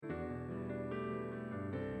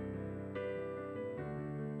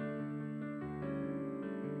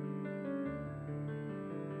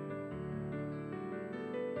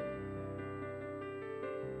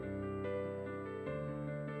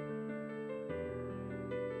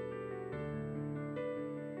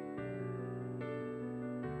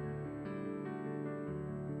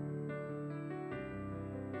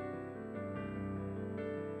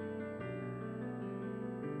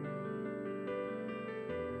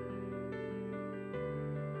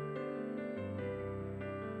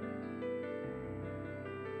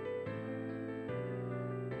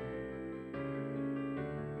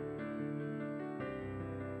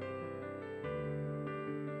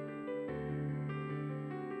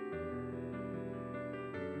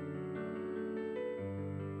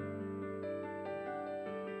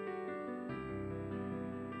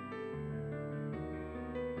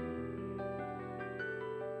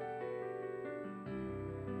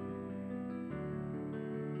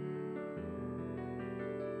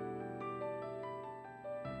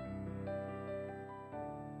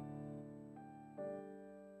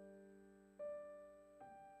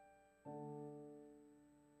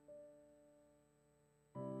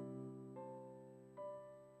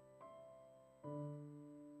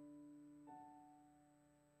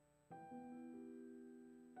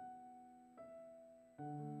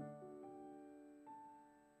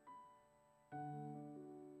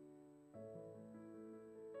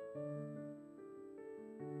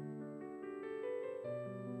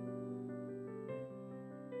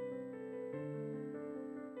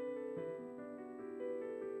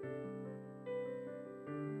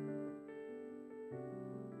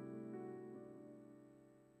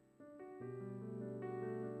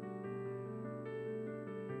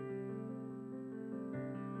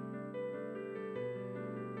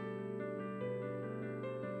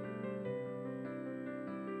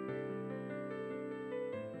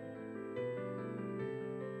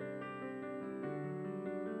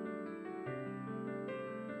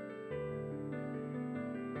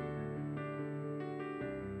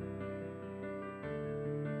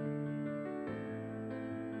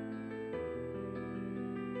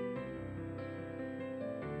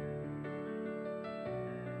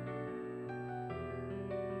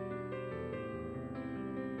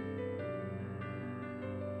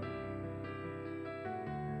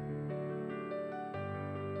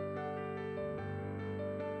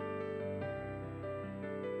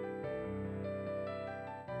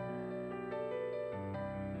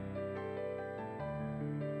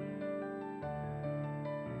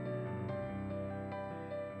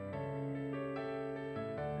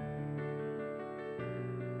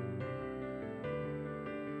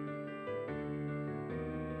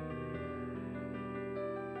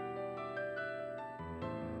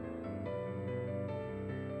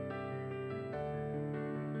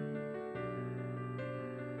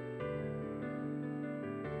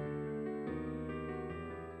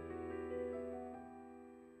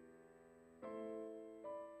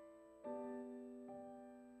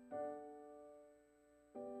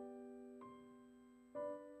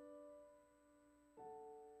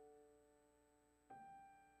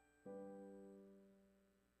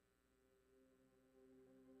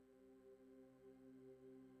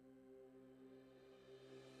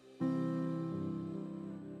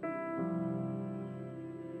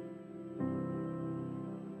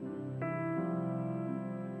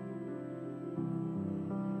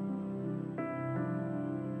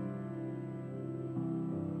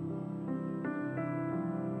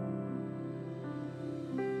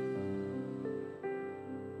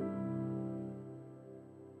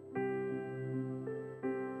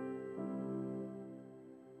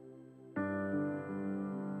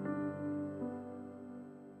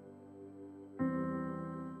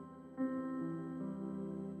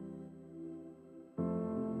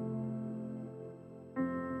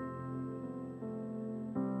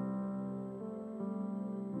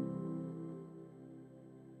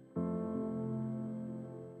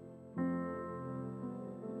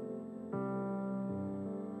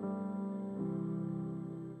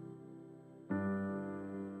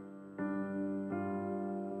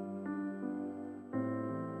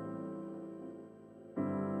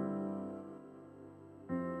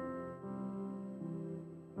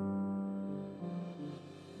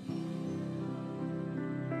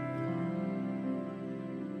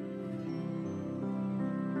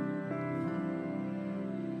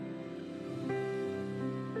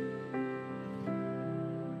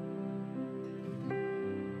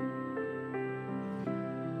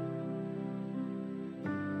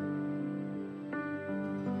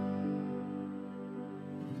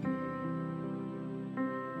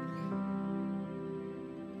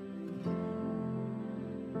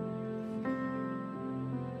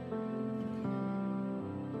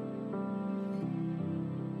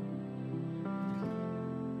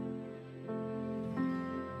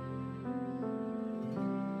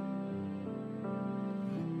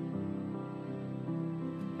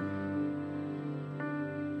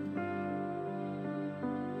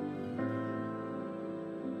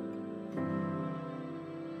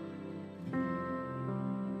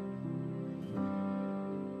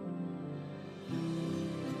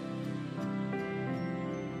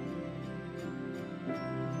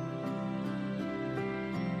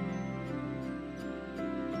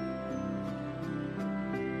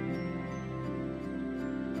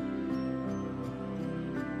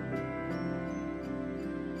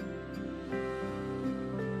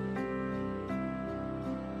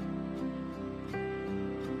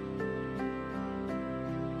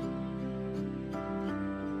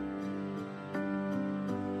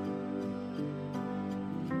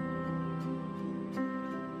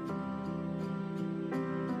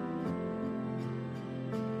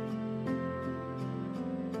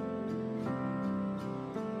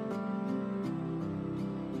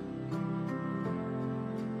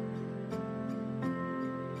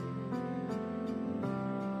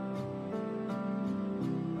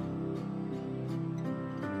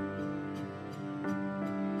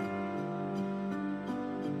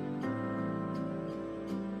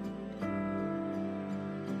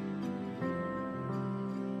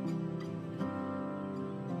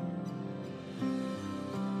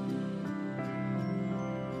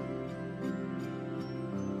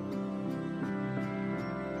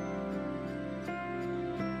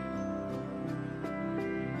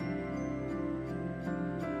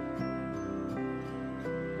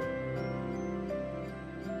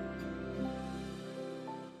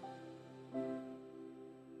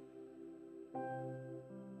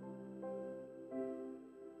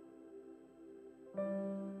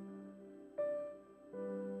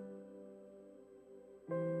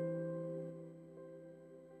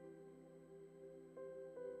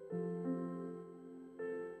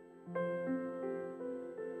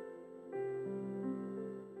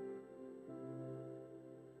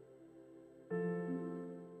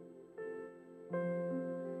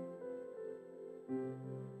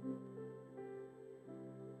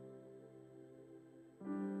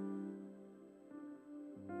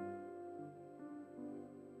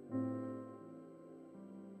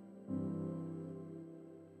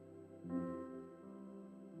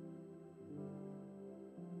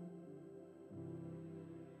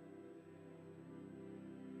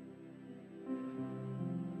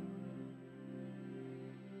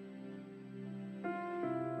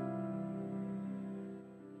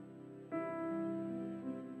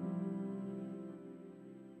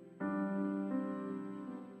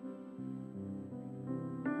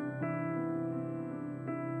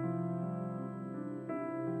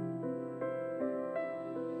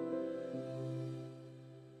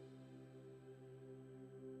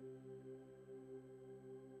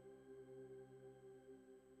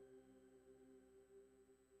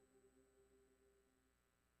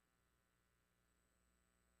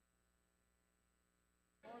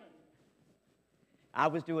I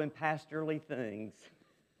was doing pastorly things.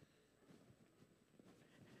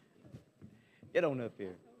 Get on up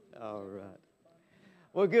here. All right.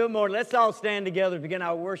 Well, good morning. Let's all stand together to begin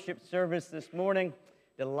our worship service this morning.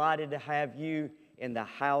 Delighted to have you in the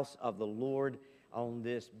house of the Lord on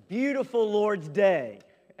this beautiful Lord's Day.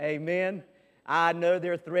 Amen. I know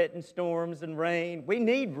there are threatened storms and rain. We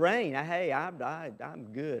need rain. Hey, I'm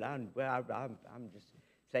good. I'm just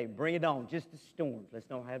saying, bring it on. Just the storms. Let's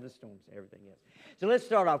not have the storms. Everything else. So let's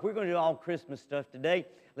start off. We're going to do all Christmas stuff today.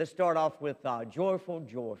 Let's start off with joyful,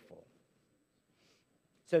 joyful.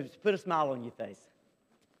 So put a smile on your face.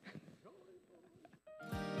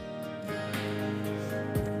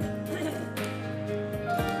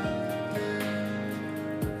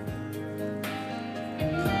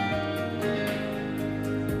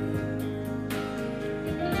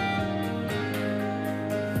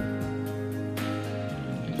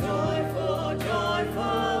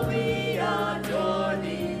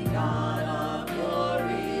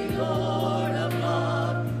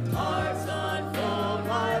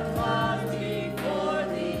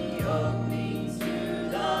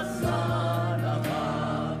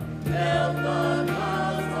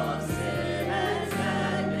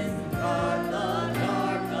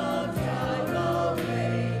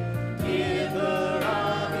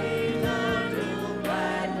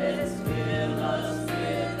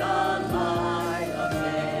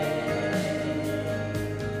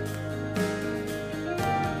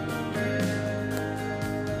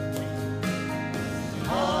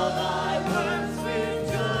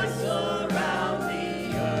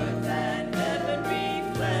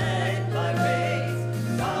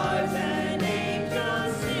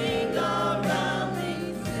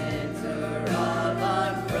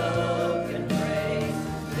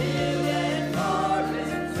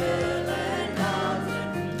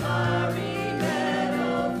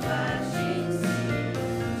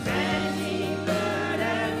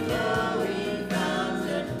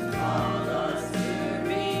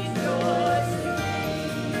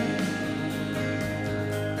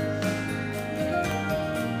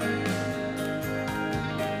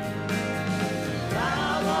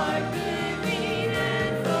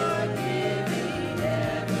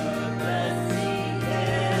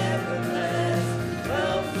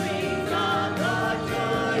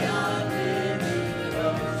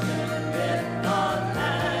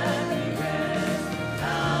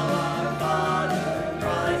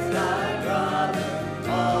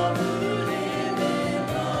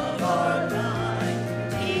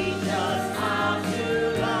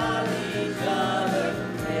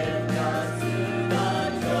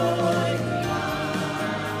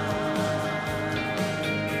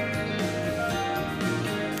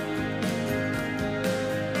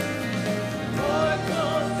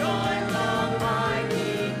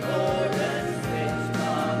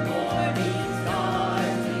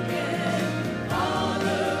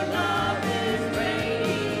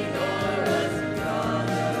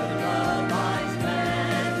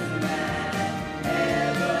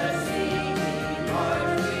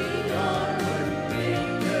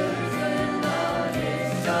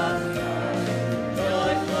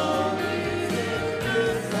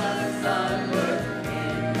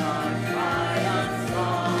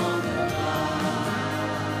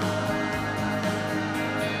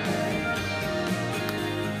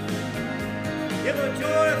 Give a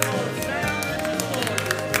joyful sound to the Lord.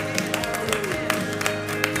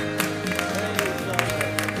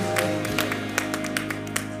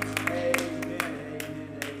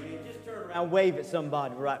 Amen. Just turn around, wave at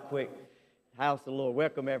somebody right quick. House of the Lord.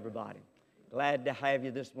 Welcome, everybody. Glad to have you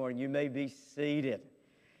this morning. You may be seated.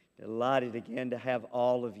 Delighted again to have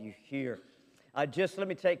all of you here. Just let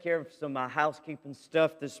me take care of some housekeeping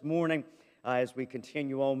stuff this morning as we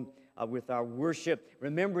continue on with our worship.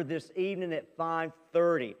 Remember, this evening at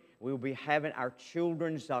 5:30, we'll be having our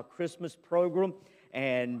children's Christmas program,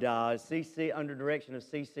 and CC, under direction of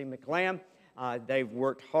CC McLam, they've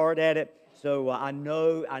worked hard at it. So I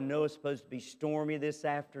know it's supposed to be stormy this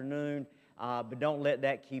afternoon, but don't let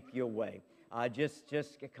that keep you away. Just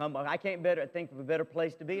come. I can't think of a better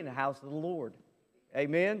place to be in the house of the Lord.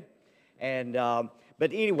 Amen. And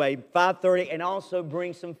but anyway, 5:30, and also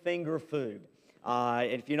bring some finger food.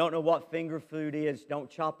 If you don't know what finger food is, don't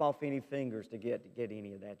chop off any fingers to get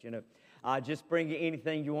any of that. You know, just bring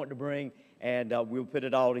anything you want to bring, and we'll put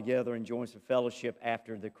it all together and join some fellowship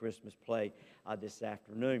after the Christmas play this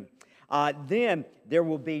afternoon. Then there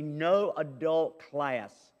will be no adult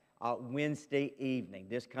class Wednesday evening.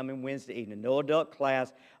 This coming Wednesday evening, no adult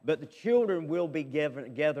class, but the children will be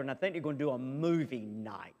together, and I think they're going to do a movie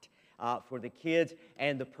night. for the kids.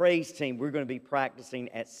 And the praise team, we're going to be practicing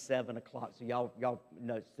at 7 o'clock. So y'all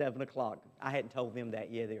know 7 o'clock. I hadn't told them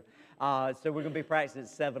that yet either. So we're going to be practicing at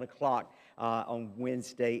 7 o'clock on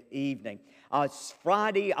Wednesday evening.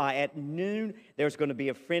 Friday at noon, there's going to be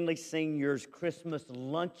a Friendly Seniors Christmas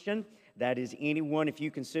luncheon. That is anyone, if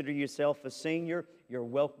you consider yourself a senior, you're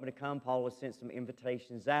welcome to come. Paul has sent some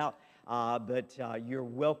invitations out, but you're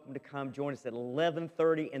welcome to come. Join us at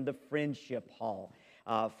 11:30 in the Friendship Hall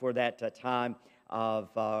for that time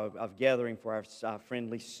of gathering for our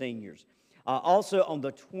friendly seniors. Also on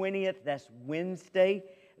the 20th, that's Wednesday,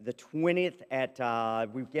 the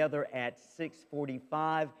 20th, we gather at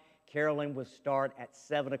 6:45. Caroling will start at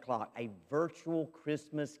 7 o'clock, a virtual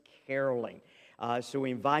Christmas caroling. So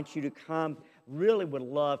we invite you to come. Really would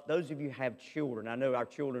love, those of you who have children, I know our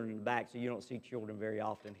children are in the back, so you don't see children very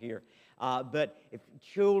often here. But if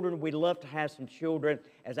children, we'd love to have some children.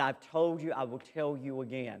 As I've told you, I will tell you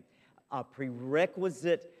again, a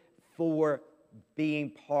prerequisite for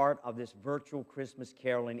being part of this virtual Christmas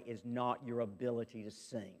caroling is not your ability to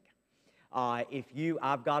sing. I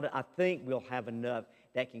think we'll have enough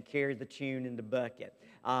that can carry the tune in the bucket.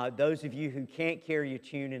 Those of you who can't carry a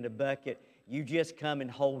tune in the bucket, you just come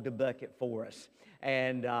and hold the bucket for us.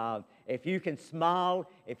 And if you can smile,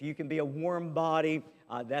 if you can be a warm body,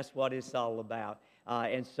 that's what it's all about.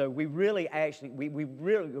 And so we really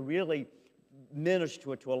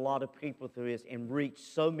minister to a lot of people through this and reach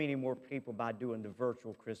so many more people by doing the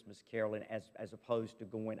virtual Christmas caroling as opposed to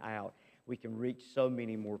going out. We can reach so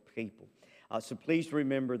many more people. So please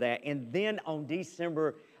remember that. And then on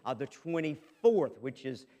December the 24th, which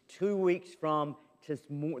is 2 weeks from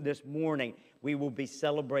this morning, we will be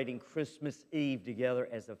celebrating Christmas Eve together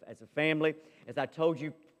as a family. As I told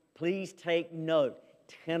you, please take note,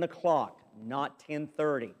 10 o'clock, not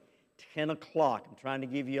 10:30. 10 o'clock. I'm trying to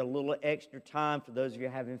give you a little extra time for those of you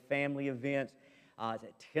having family events. It's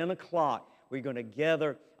at 10 o'clock. We're going to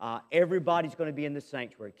gather. Everybody's going to be in the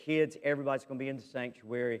sanctuary. Kids, everybody's going to be in the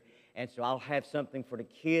sanctuary. And so I'll have something for the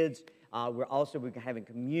kids. We're having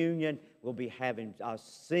communion. We'll be having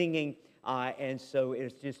singing. And so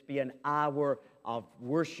it'll just be an hour of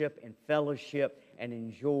worship and fellowship and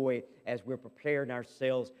enjoy as we're preparing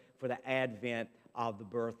ourselves for the advent of the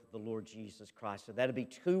birth of the Lord Jesus Christ. So that'll be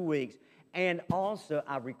 2 weeks. And also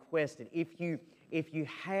I requested, if you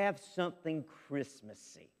have something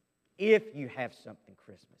Christmassy, wear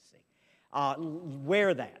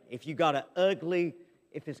that.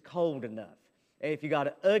 If it's cold enough, if you got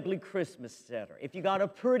an ugly Christmas sweater, if you got a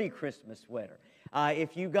pretty Christmas sweater,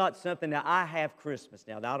 if you got something, now I have Christmas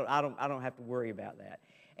now, I don't have to worry about that.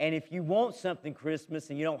 And if you want something Christmas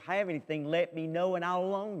and you don't have anything, let me know and I'll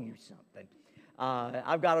loan you something.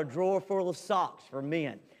 I've got a drawer full of socks for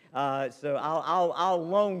men, so I'll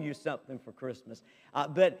loan you something for Christmas.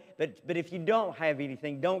 But if you don't have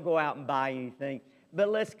anything, don't go out and buy anything. But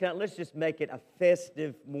let's just make it a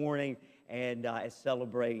festive morning and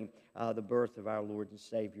celebrating the birth of our Lord and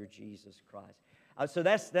Savior Jesus Christ. So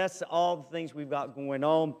that's all the things we've got going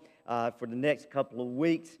on for the next couple of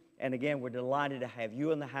weeks. And again, we're delighted to have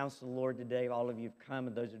you in the house of the Lord today. All of you have come,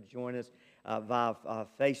 and those who join us via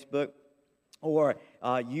Facebook or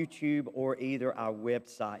YouTube or either our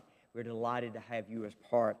website. We're delighted to have you as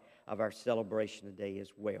part of our celebration today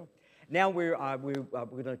as well. Now we're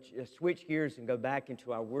going to switch gears and go back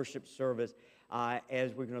into our worship service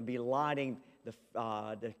as we're going to be lighting the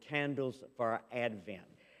candles for our Advent.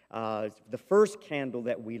 The first candle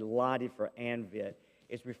that we lighted for Advent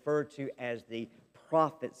is referred to as the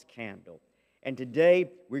prophet's candle. And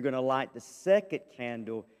today we're going to light the second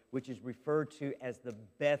candle, which is referred to as the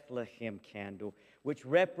Bethlehem candle, which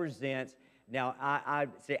represents. Now, I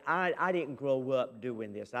didn't grow up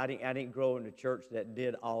doing this. I didn't grow in a church that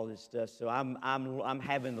did all this stuff. So I'm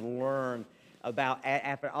having to learn about,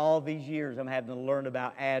 after all these years, I'm having to learn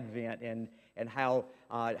about Advent and how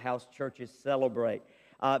churches celebrate.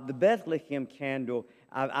 The Bethlehem candle,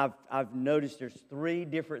 I've noticed there's 3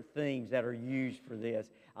 different themes that are used for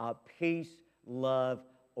this: peace, love,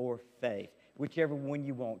 or faith. Whichever one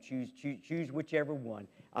you want, choose whichever one.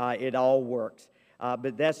 It all works.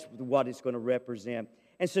 But that's what it's going to represent.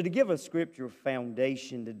 And so to give a scripture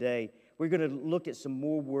foundation today, we're going to look at some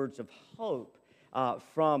more words of hope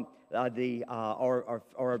from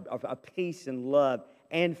peace and love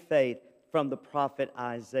and faith from the prophet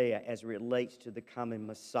Isaiah as it relates to the coming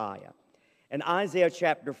Messiah. In Isaiah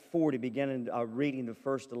chapter 40, beginning reading the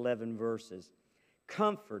first 11 verses,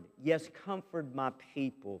 "Comfort, yes, comfort my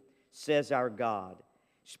people, says our God.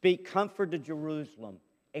 Speak comfort to Jerusalem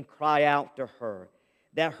and cry out to her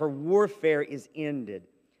that her warfare is ended,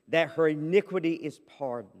 that her iniquity is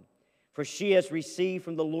pardoned. for she has received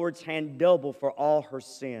from the Lord's hand double for all her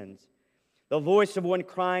sins. The voice of one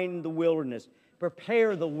crying in the wilderness,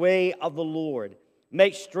 prepare the way of the Lord.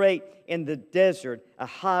 Make straight in the desert a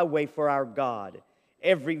highway for our God.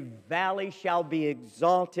 Every valley shall be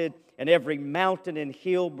exalted, and every mountain and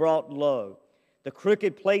hill brought low. The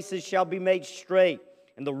crooked places shall be made straight,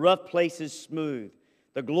 and the rough places smooth.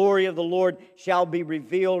 The glory of the Lord shall be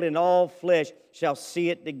revealed, and all flesh shall see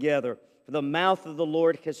it together. For the mouth of the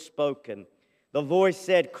Lord has spoken. The voice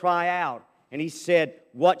said, cry out. And he said,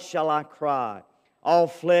 what shall I cry? All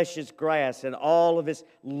flesh is grass, and all of its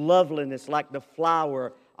loveliness like the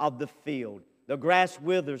flower of the field. The grass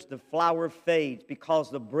withers, the flower fades,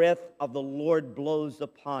 because the breath of the Lord blows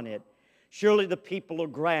upon it. Surely the people are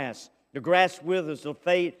grass. The grass withers,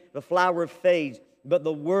 the flower fades, but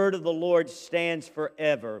the word of the Lord stands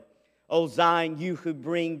forever. O Zion, you who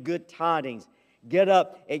bring good tidings, get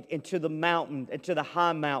up into the mountain, into the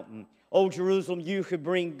high mountain. O Jerusalem, you who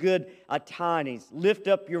bring good tidings, lift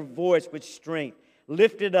up your voice with strength.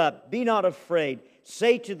 Lift it up. Be not afraid.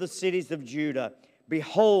 Say to the cities of Judah,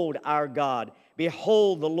 behold our God.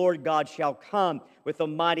 Behold, the Lord God shall come with a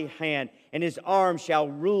mighty hand, and his arm shall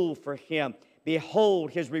rule for him.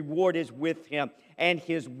 Behold, his reward is with him, and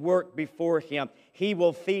his work before him. He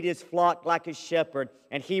will feed his flock like a shepherd,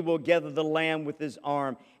 and he will gather the lamb with his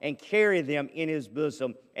arm, and carry them in his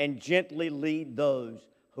bosom, and gently lead those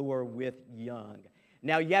who are with young.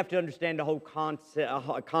 Now, you have to understand the whole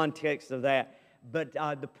context of that. But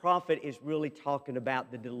the prophet is really talking about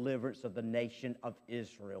the deliverance of the nation of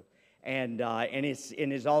Israel. And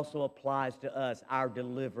it also applies to us, our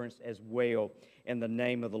deliverance as well, in the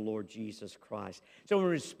name of the Lord Jesus Christ. So in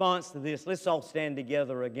response to this, let's all stand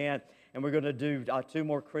together again, and we're going to do two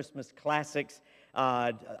more Christmas classics.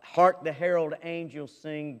 Hark the Herald Angels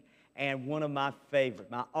Sing, and one of my favorite,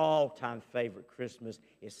 my all-time favorite Christmas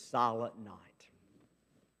is Silent Night.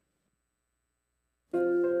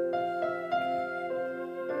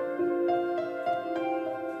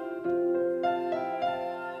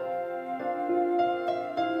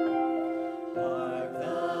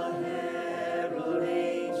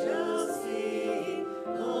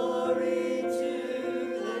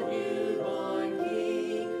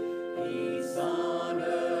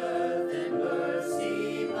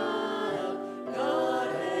 God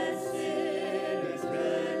and sin is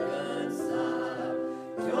reconciled.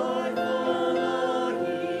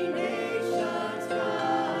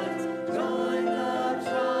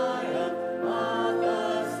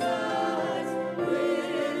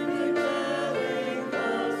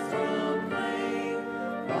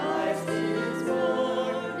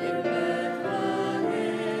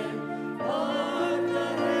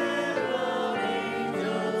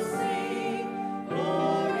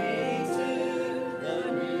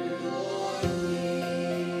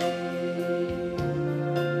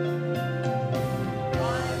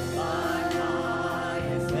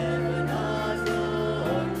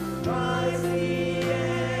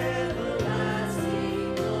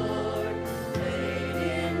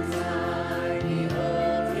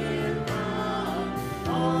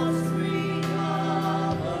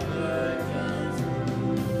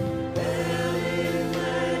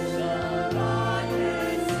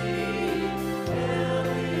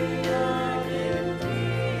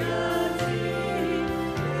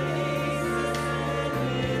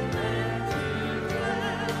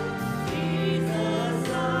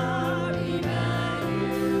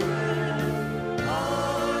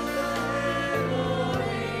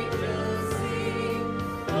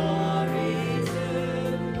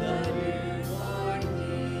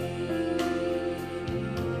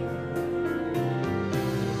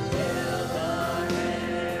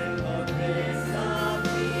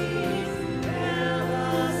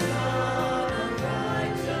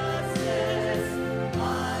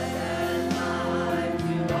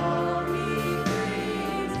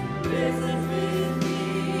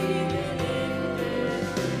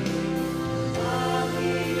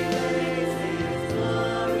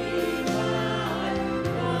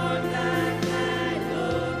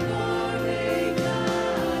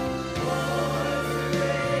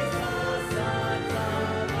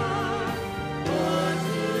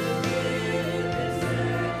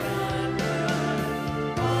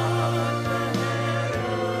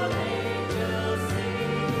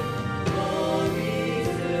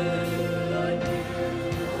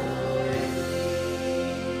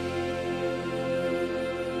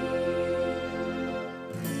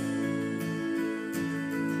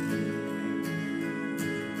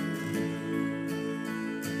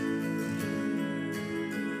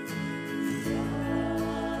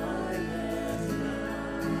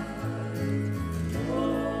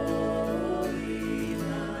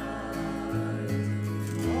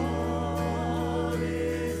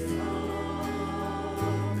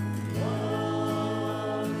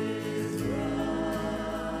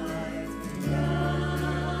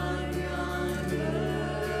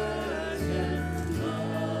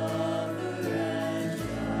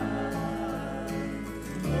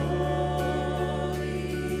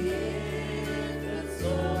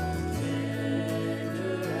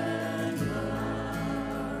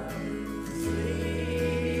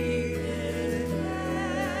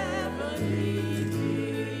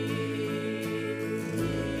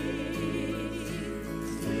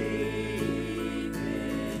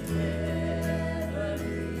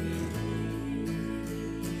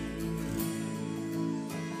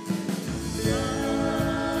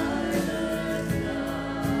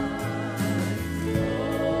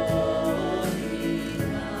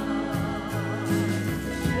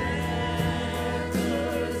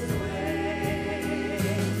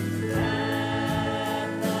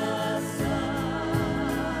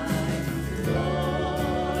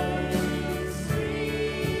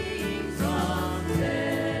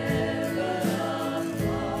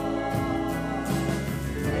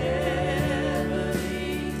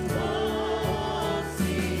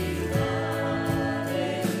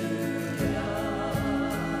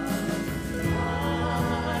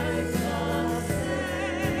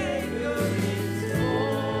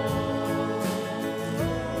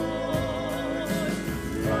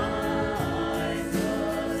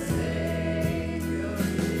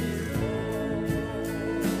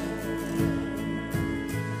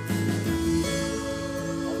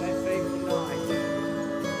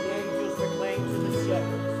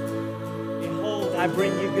 I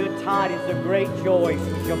bring you good tidings of great joy,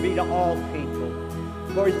 which shall be to all people.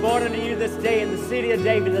 For He's born unto you this day in the city of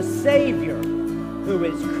David, the Savior, who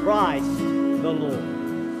is Christ the Lord.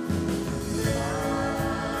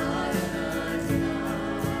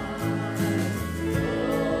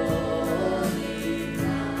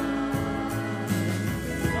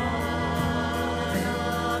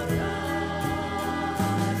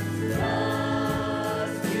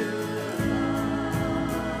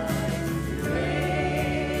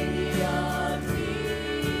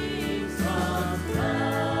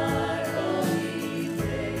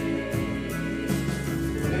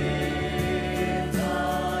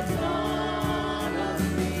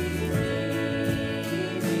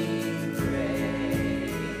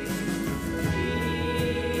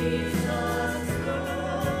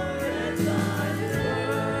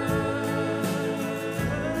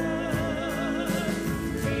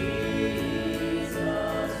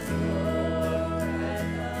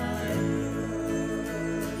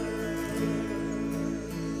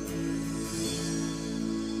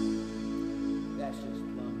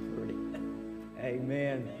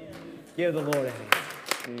 Amen. Give the Lord a hand.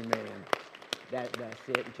 Amen. That's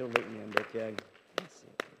it until the end, okay? That's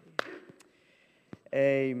it.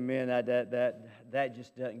 Amen. That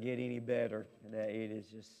just doesn't get any better. It is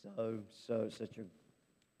just such a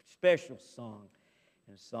special song,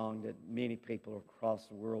 and a song that many people across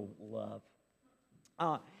the world love.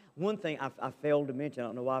 One thing I failed to mention, I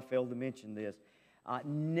don't know why I failed to mention this.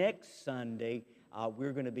 Next Sunday,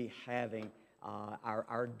 we're going to be having our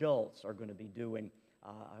adults are going to be doing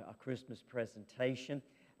a Christmas presentation.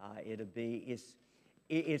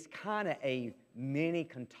 It's kind of a mini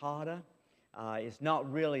cantata. It's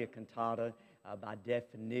not really a cantata by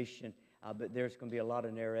definition, but there's going to be a lot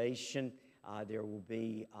of narration. There will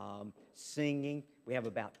be singing. We have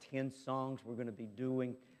about 10 songs we're going to be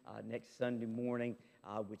doing next Sunday morning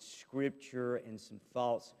with scripture and some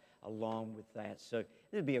thoughts along with that. So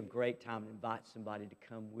it'll be a great time to invite somebody to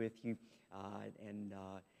come with you and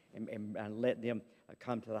let them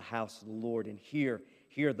come to the house of the Lord and hear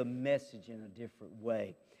the message in a different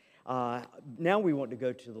way. Now we want to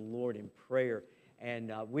go to the Lord in prayer,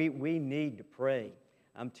 and we need to pray.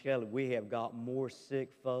 I'm telling you, we have got more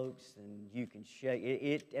sick folks than you can shake.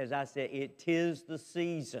 It as I said, it 'tis the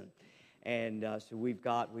season, and so we've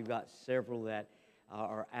got several that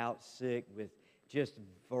are out sick with just a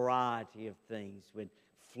variety of things, with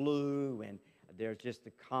flu, and there's just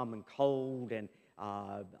the common cold and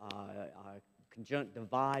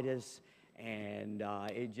conjunctivitis, and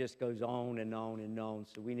it just goes on and on and on.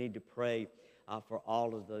 So we need to pray for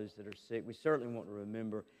all of those that are sick. We certainly want to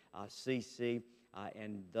remember CC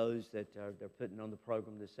and those that they're putting on the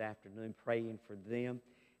program this afternoon, praying for them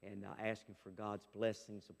and asking for God's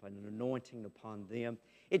blessings upon an anointing upon them.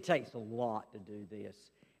 It takes a lot to do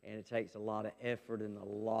this, and it takes a lot of effort and a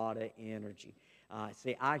lot of energy.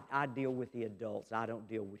 See, I deal with the adults. I don't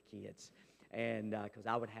deal with kids, and because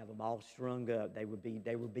I would have them all strung up, they would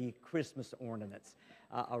be Christmas ornaments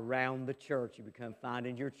around the church. You become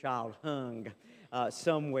finding your child hung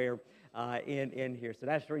somewhere in here. So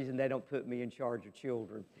that's the reason they don't put me in charge of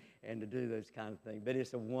children and to do those kind of things. But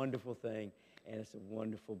it's a wonderful thing, and it's a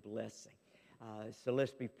wonderful blessing. So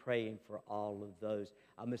let's be praying for all of those.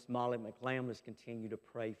 Miss Molly McLam, let's continue to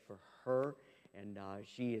pray for her. And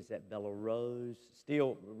she is at Bella Rose,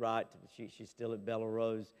 still, right, she's still at Bella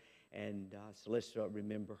Rose. And so let's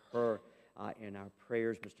remember her in our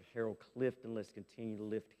prayers. Mr. Harold Clifton, let's continue to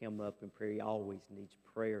lift him up in prayer. He always needs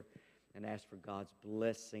prayer, and ask for God's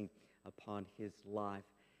blessing upon his life.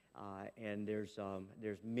 And there's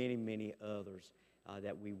many, many others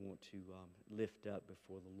that we want to lift up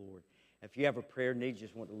before the Lord. If you have a prayer need,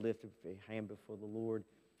 just want to lift up your hand before the Lord.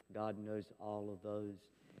 God knows all of those,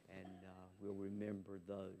 and we'll remember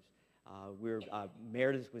those.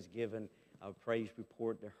 Meredith was given a praise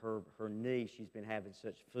report to her knee. She's been having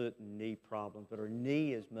such foot and knee problems, but her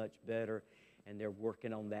knee is much better, and they're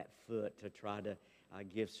working on that foot to try to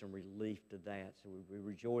give some relief to that. So we're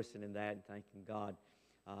rejoicing in that and thanking God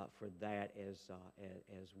for that as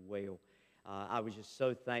well. I was just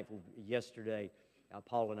so thankful yesterday.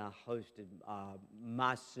 Paul and I hosted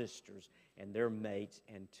my sisters and their mates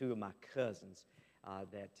and two of my cousins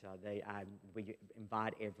we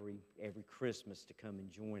invite every Christmas to come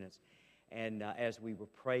and join us. And as we were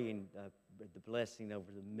praying the blessing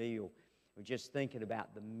over the meal, we're just thinking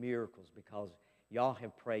about the miracles, because y'all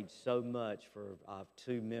have prayed so much for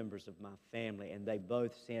two members of my family, and they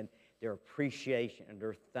both send their appreciation and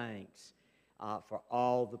their thanks for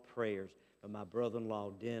all the prayers. But my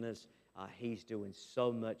brother-in-law, Dennis, he's doing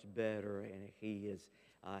so much better, and he is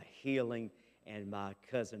healing. And my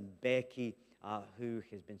cousin Becky, who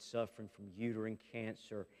has been suffering from uterine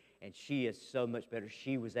cancer, and she is so much better.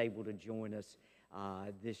 She was able to join us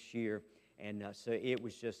this year, and so it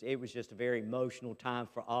was just a very emotional time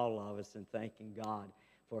for all of us, and thanking God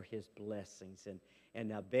for His blessings.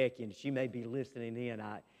 And Becky, and she may be listening in,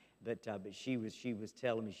 but she was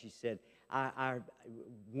telling me, she said,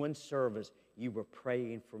 one service you were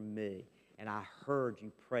praying for me, and I heard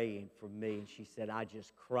you praying for me, and she said, I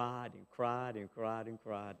just cried and cried and cried and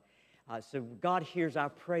cried. So God hears our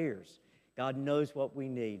prayers. God knows what we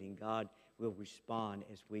need, and God will respond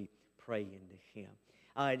as we pray into Him.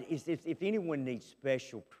 If anyone needs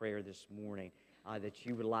special prayer this morning, that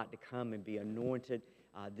you would like to come and be anointed,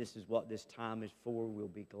 this is what this time is for. We'll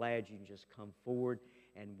be glad you can just come forward,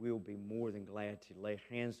 and we'll be more than glad to lay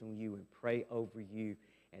hands on you and pray over you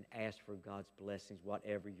and ask for God's blessings,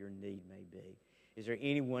 whatever your need may be. Is there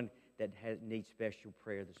anyone that needs special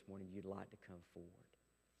prayer this morning you'd like to come forward?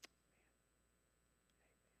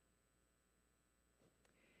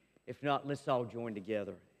 If not, let's all join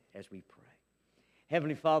together as we pray.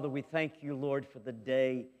 Heavenly Father, we thank you, Lord, for the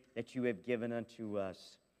day that you have given unto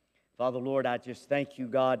us. Father, Lord, I just thank you,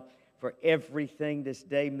 God, for everything this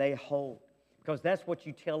day may hold, because that's what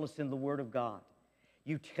you tell us in the Word of God.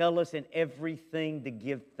 You tell us in everything to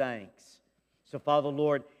give thanks. So, Father,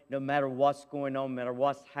 Lord, no matter what's going on, no matter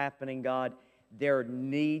what's happening, God, there are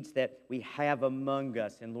needs that we have among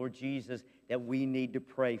us, and Lord Jesus, that we need to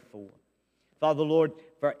pray for. Father, Lord,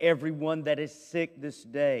 for everyone that is sick this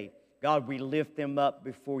day, God, we lift them up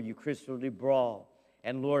before you. Crystal DeBraw,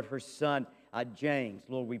 and Lord, her son, James.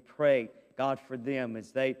 Lord, we pray, God, for them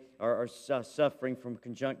as they are suffering from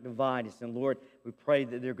conjunctivitis. And Lord, we pray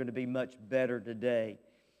that they're going to be much better today.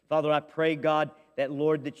 Father, I pray, God, that,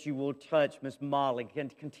 Lord, that you will touch Miss Molly.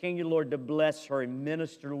 Continue, Lord, to bless her and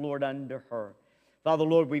minister, Lord, unto her. Father,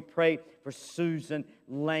 Lord, we pray for Susan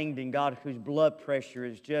Langdon, God, whose blood pressure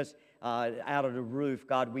is just out of the roof.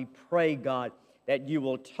 God, we pray, God, that you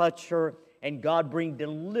will touch her, and God, bring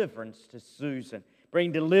deliverance to Susan.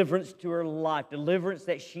 Bring deliverance to her life, deliverance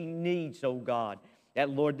that she needs, oh God, that,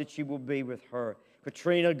 Lord, that you will be with her.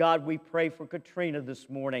 Katrina, God, we pray for Katrina this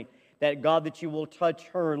morning, that, God, that you will touch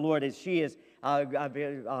her, Lord, as she is,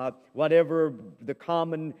 whatever the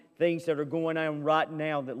common things that are going on right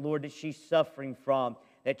now, that, Lord, that she's suffering from,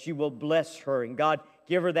 that you will bless her. And, God,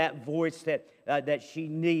 give her that voice that she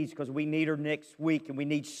needs, because we need her next week, and we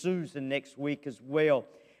need Susan next week as well.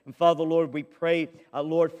 And Father, Lord, we pray,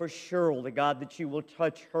 Lord, for Cheryl, the God, that you will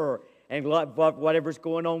touch her. And whatever's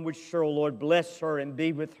going on with Cheryl, Lord, bless her and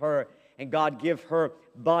be with her. And God, give her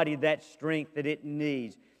body that strength that it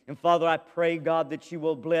needs. And Father, I pray, God, that you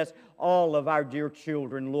will bless all of our dear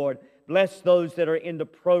children, Lord. Bless those that are in the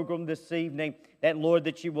program this evening, that, Lord,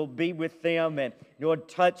 that you will be with them and, Lord,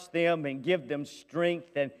 touch them and give them strength.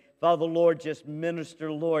 And Father, Lord, just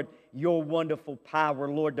minister, Lord, your wonderful power,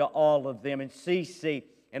 Lord, to all of them. And Cece,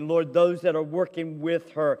 and Lord, those that are working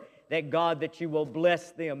with her, that God, that you will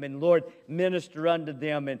bless them and Lord, minister unto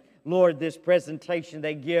them. And Lord, this presentation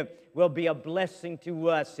they give will be a blessing to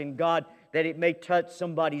us. And God, that it may touch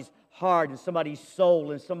somebody's heart and somebody's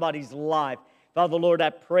soul and somebody's life. Father, Lord,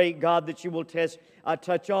 I pray, God, that you will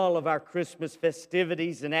touch all of our Christmas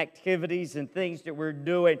festivities and activities and things that we're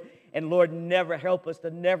doing. And Lord, never help us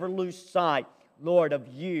to never lose sight, Lord, of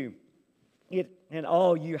you and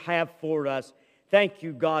all you have for us. Thank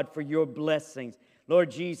you, God, for your blessings.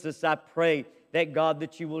 Lord Jesus, I pray that, God,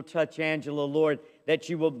 that you will touch Angela, Lord, that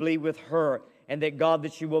you will be with her, and that, God,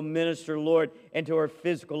 that you will minister, Lord, into her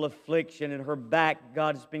physical affliction and her back,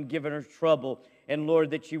 God, has been giving her trouble, and,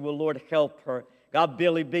 Lord, that you will, Lord, help her. God,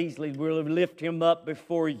 Billy Beasley, we'll lift him up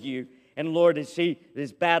before you. And, Lord, as he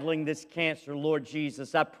is battling this cancer, Lord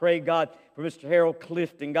Jesus, I pray, God, for Mr. Harold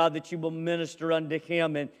Clifton, God, that you will minister unto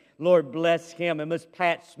him, and, Lord, bless him. And Miss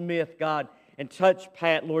Pat Smith, God, and touch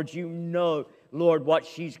Pat, Lord. You know, Lord, what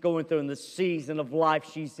she's going through in the season of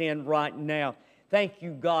life she's in right now. Thank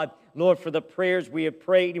you, God, Lord, for the prayers we have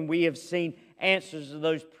prayed, and we have seen answers to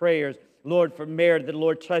those prayers. Lord, for Meredith,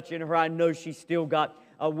 Lord, touching her. I know she's still got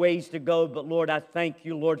a ways to go, but Lord, I thank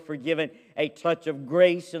you, Lord, for giving a touch of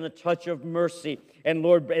grace and a touch of mercy, and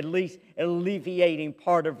Lord, at least alleviating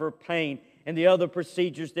part of her pain. And the other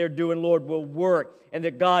procedures they're doing, Lord, will work, and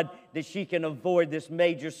that, God, that she can avoid this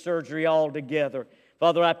major surgery altogether.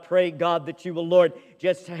 Father, I pray, God, that you will, Lord,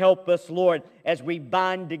 just help us, Lord, as we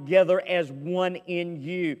bind together as one in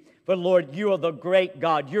you. For, Lord, you are the great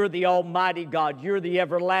God. You're the almighty God. You're the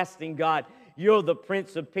everlasting God. You're the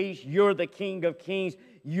Prince of Peace. You're the King of Kings.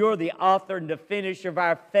 You're the author and the finisher of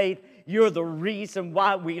our faith. You're the reason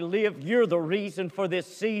why we live. You're the reason for this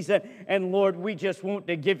season. And Lord, we just want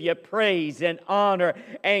to give you praise and honor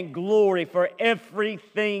and glory for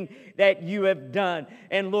everything that you have done.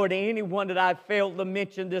 And Lord, anyone that I failed to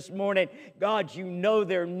mention this morning, God, you know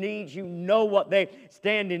their needs. You know what they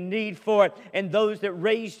stand in need for. And those that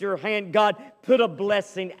raised your hand, God, put a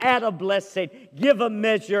blessing, add a blessing, give a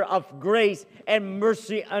measure of grace and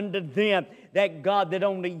mercy unto them, that God, that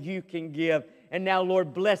only you can give. And now,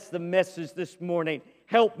 Lord, bless the message this morning.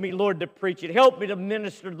 Help me, Lord, to preach it. Help me to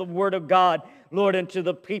minister the Word of God, Lord, unto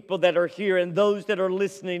the people that are here and those that are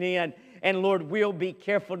listening in. And Lord, we'll be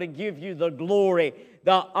careful to give you the glory,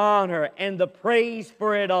 the honor, and the praise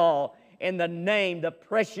for it all. In the name, the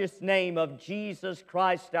precious name of Jesus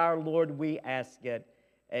Christ our Lord, we ask it.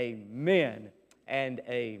 Amen and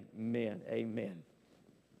amen. Amen.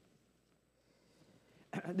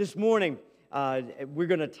 This morning, we're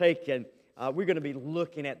going to take and we're going to be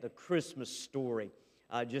looking at the Christmas story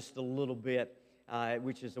just a little bit,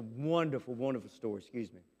 which is a wonderful, wonderful story.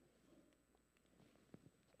 Excuse me.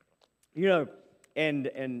 You know, and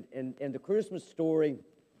the Christmas story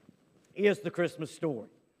is the Christmas story.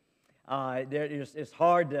 It's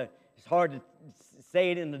hard to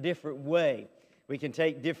say it in a different way. We can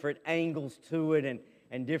take different angles to it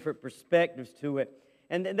and different perspectives to it,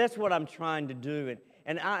 and that's what I'm trying to do.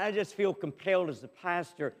 And I just feel compelled as a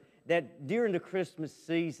pastor that during the Christmas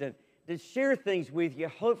season to share things with you,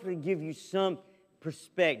 hopefully give you some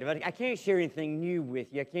perspective. I can't share anything new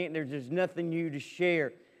with you. There's nothing new to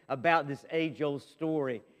share about this age-old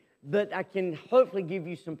story. But I can hopefully give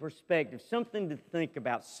you some perspective, something to think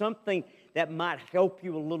about, something that might help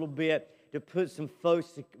you a little bit to put some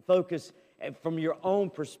focus from your own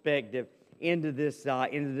perspective into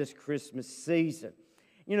this Christmas season.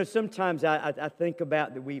 You know, sometimes I think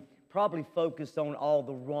about that we probably focus on all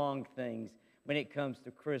the wrong things when it comes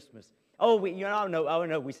to Christmas. I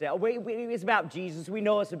know we say, it's about Jesus. We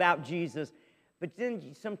know it's about Jesus. But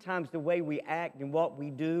then sometimes the way we act and what we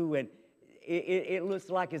do, and it looks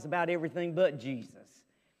like it's about everything but Jesus.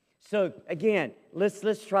 So again,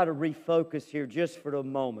 let's try to refocus here just for a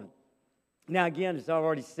moment. Now again, as I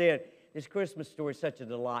already said, this Christmas story is such a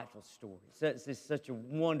delightful story. It's such a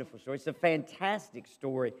wonderful story. It's a fantastic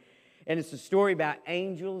story. And it's a story about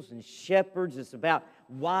angels and shepherds. It's about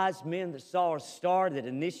wise men that saw a star that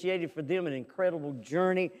initiated for them an incredible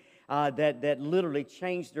journey that literally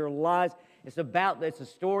changed their lives. It's a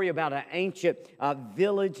story about an ancient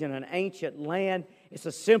village and an ancient land. It's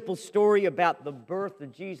a simple story about the birth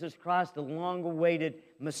of Jesus Christ, the long-awaited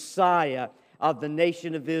Messiah of the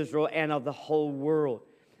nation of Israel and of the whole world.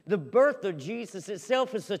 The birth of Jesus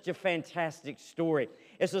itself is such a fantastic story.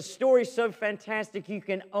 It's a story so fantastic you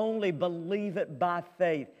can only believe it by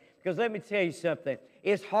faith. Because let me tell you something,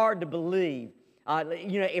 it's hard to believe.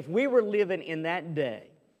 If we were living in that day,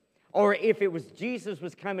 or if it was Jesus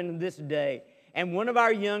was coming in this day, and one of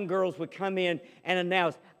our young girls would come in and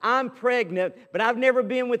announce, I'm pregnant, but I've never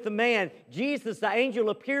been with a man. Jesus, the angel,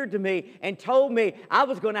 appeared to me and told me I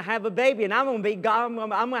was going to have a baby, and I'm going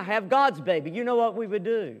to have God's baby. You know what we would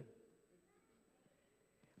do?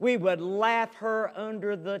 We would laugh her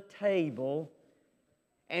under the table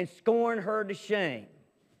and scorn her to shame.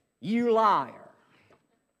 You liar.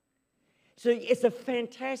 So it's a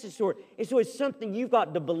fantastic story. It's something you've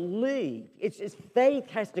got to believe. It's faith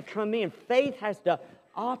has to come in. Faith has to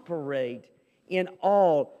operate in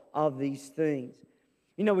all of these things.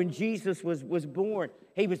 You know, when Jesus was born,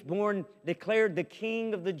 he was born declared the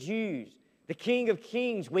King of the Jews. The King of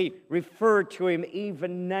Kings, we refer to him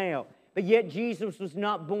even now. But yet Jesus was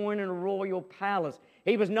not born in a royal palace.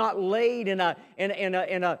 He was not laid in a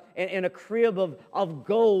crib of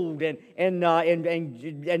gold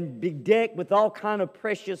and bedecked with all kind of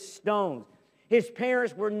precious stones. His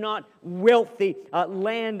parents were not wealthy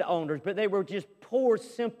landowners, but they were just poor,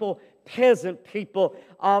 simple peasant people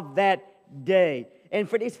of that day.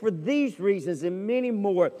 And it's for these reasons and many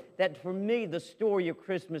more that for me the story of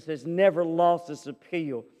Christmas has never lost its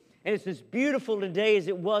appeal. And it's as beautiful today as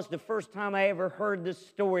it was the first time I ever heard this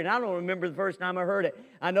story. And I don't remember the first time I heard it.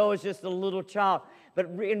 I know it's just a little child.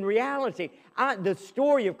 But in reality, the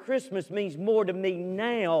story of Christmas means more to me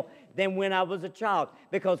now than when I was a child.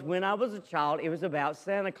 Because when I was a child, it was about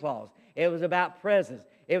Santa Claus. It was about presents.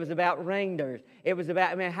 It was about reindeers. It was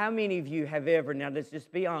about, how many of you have ever, now let's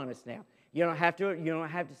just be honest now. You don't have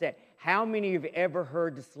to say it. How many of you have ever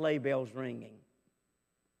heard the sleigh bells ringing?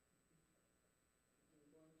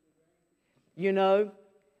 You know,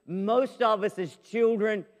 most of us as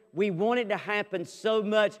children, we want it to happen so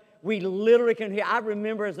much, we literally can hear. I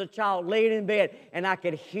remember as a child laying in bed and I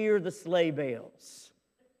could hear the sleigh bells.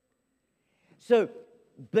 So,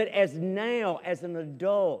 but as an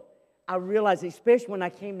adult, I realize, especially when I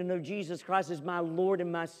came to know Jesus Christ as my Lord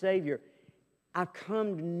and my Savior, I've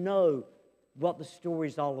come to know what the story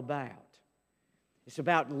is all about. It's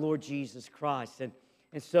about the Lord Jesus Christ. And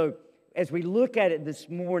so, as we look at it this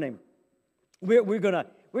morning, we're gonna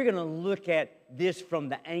look at this from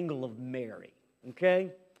the angle of Mary,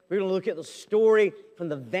 okay? We're going to look at the story from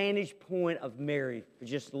the vantage point of Mary for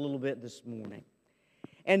just a little bit this morning.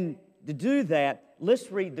 And to do that,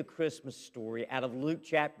 let's read the Christmas story out of Luke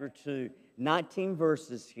chapter 2, 19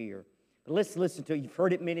 verses here. But let's listen to it. You've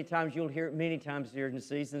heard it many times. You'll hear it many times during the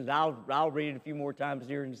season. I'll read it a few more times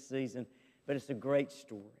during the season. But it's a great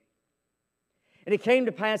story. And it came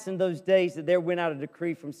to pass in those days that there went out a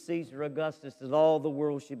decree from Caesar Augustus that all the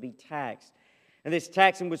world should be taxed. And this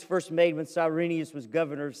taxing was first made when Cyrenius was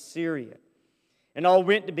governor of Syria. And all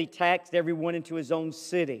went to be taxed, every one into his own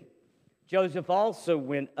city. Joseph also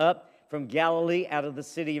went up from Galilee out of the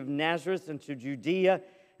city of Nazareth into Judea,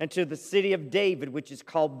 and to the city of David, which is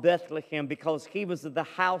called Bethlehem, because he was of the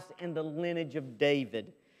house and the lineage of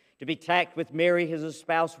David, to be taxed with Mary, his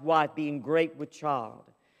espoused wife, being great with child.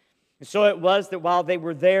 And so it was that while they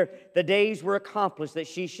were there, the days were accomplished that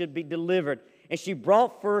she should be delivered. And she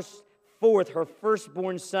brought forth her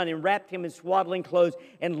firstborn son and wrapped him in swaddling clothes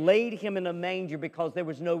and laid him in a manger because there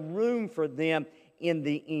was no room for them in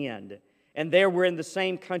the inn. And there were in the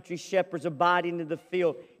same country shepherds abiding in the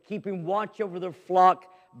field, keeping watch over their flock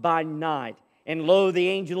by night. And lo, the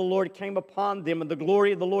angel of the Lord came upon them, and the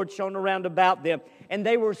glory of the Lord shone around about them. And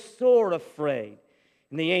they were sore afraid.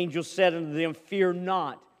 And the angel said unto them, Fear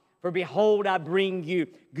not, for behold, I bring you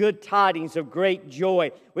good tidings of great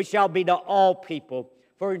joy, which shall be to all people.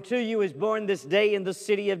 For unto you is born this day in the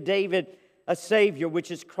city of David a Savior,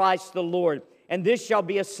 which is Christ the Lord. And this shall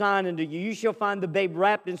be a sign unto you. You shall find the babe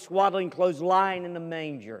wrapped in swaddling clothes, lying in a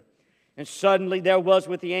manger. And suddenly there was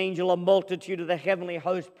with the angel a multitude of the heavenly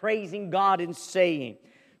host, praising God and saying,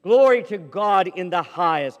 Glory to God in the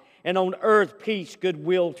highest, and on earth peace,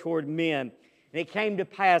 goodwill toward men. And it came to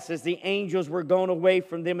pass, as the angels were gone away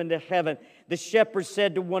from them into heaven, the shepherds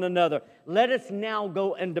said to one another, Let us now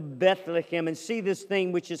go into Bethlehem and see this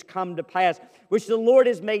thing which is come to pass, which the Lord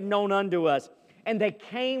has made known unto us. And they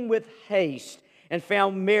came with haste and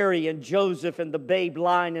found Mary and Joseph and the babe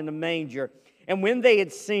lying in a manger. And when they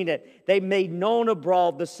had seen it, they made known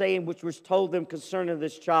abroad the saying which was told them concerning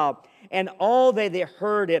this child. And all they that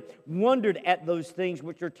heard it wondered at those things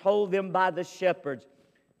which were told them by the shepherds.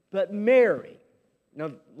 But Mary,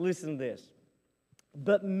 now listen to this.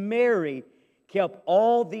 But Mary kept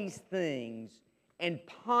all these things and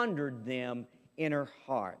pondered them in her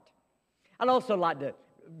heart. I'd also like to,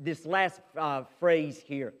 this last phrase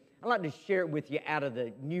here, I'd like to share it with you out of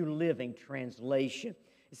the New Living Translation.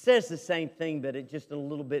 It says the same thing, but it's just a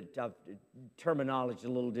little bit of terminology, a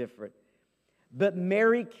little different. But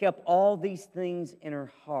Mary kept all these things in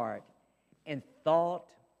her heart and thought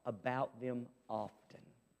about them often.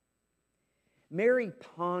 Mary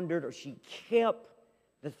pondered, or she kept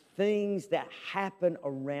the things that happened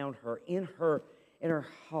around her in her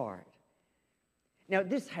heart. Now,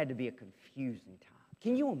 this had to be a confusing time.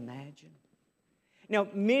 Can you imagine? Now,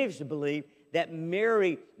 many of us believe that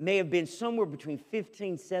Mary may have been somewhere between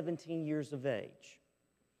 15, 17 years of age.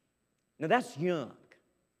 Now, that's young.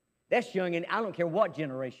 That's young, and I don't care what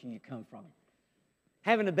generation you come from.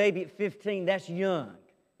 Having a baby at 15, that's young.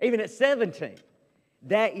 Even at 17,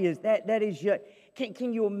 that is young.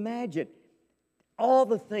 Can you imagine all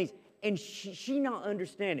the things? And she not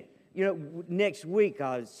understanding. You know, next week,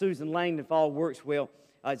 Susan Lane, if all works well,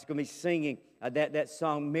 is going to be singing that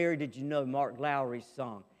song, Mary Did You Know, Mark Lowry's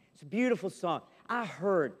song. It's a beautiful song. I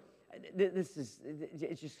heard,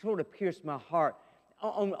 it just sort of pierced my heart.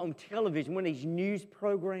 On television, one of these news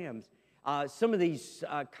programs, some of these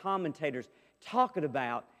commentators talking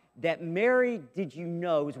about that Mary Did You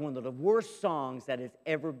Know is one of the worst songs that has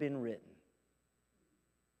ever been written.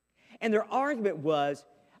 And their argument was,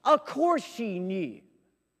 of course she knew,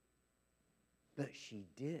 but she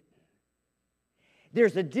didn't.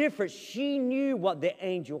 There's a difference. She knew what the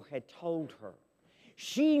angel had told her.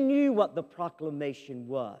 She knew what the proclamation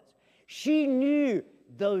was. She knew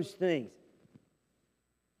those things.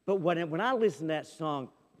 But when I listen to that song,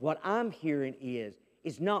 what I'm hearing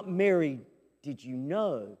is not Mary, did you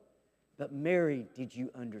know, but Mary, did you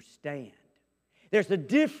understand? There's a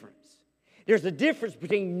difference. There's a difference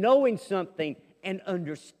between knowing something and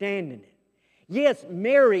understanding it. Yes,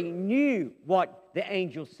 Mary knew what the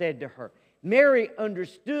angel said to her. Mary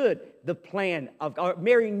understood the plan of God.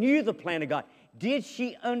 Mary knew the plan of God. Did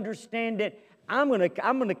she understand it? I'm going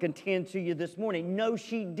to contend to you this morning. No,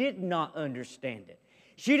 she did not understand it.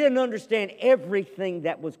 She didn't understand everything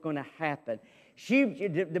that was going to happen.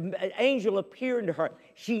 The angel appeared to her.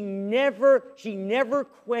 She never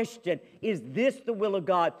questioned, is this the will of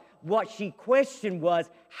God? What she questioned was,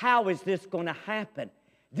 how is this going to happen?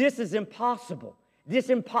 This is impossible.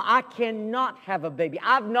 I cannot have a baby.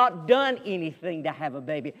 I've not done anything to have a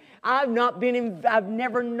baby. I've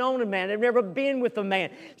never known a man. I've never been with a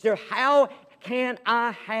man. So how can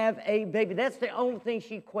I have a baby? That's the only thing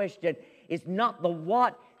she questioned. It's not the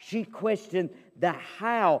what. She questioned the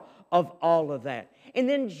how of all of that. And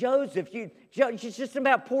then Joseph, it's just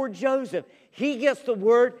about poor Joseph. He gets the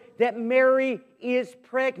word that Mary is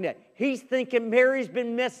pregnant. He's thinking Mary's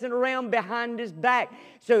been messing around behind his back.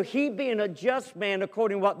 So he, being a just man,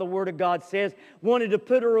 according to what the Word of God says, wanted to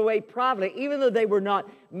put her away privately. Even though they were not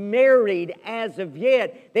married as of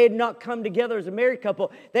yet, they had not come together as a married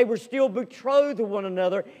couple, they were still betrothed to one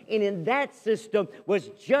another, and in that system was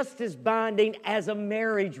just as binding as a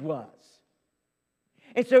marriage was.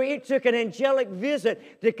 And so it took an angelic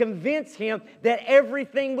visit to convince him that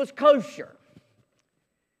everything was kosher.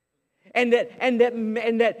 And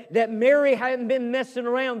that Mary hadn't been messing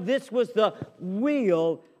around. This was the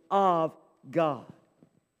will of God.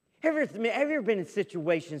 Have you ever been in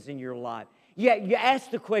situations in your life? You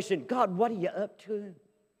ask the question, God, what are you up to?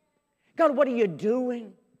 God, what are you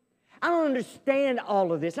doing? I don't understand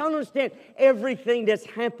all of this. I don't understand everything that's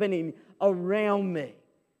happening around me.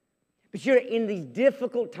 But in these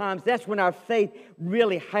difficult times, that's when our faith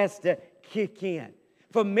really has to kick in.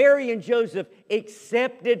 For Mary and Joseph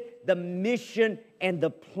accepted the mission and the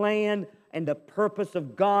plan and the purpose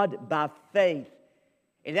of God by faith.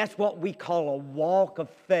 And that's what we call a walk of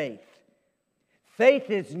faith. Faith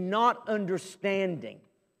is not understanding.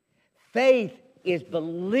 Faith is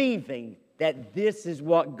believing that this is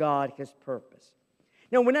what God has purposed.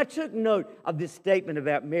 Now, when I took note of this statement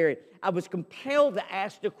about Mary, I was compelled to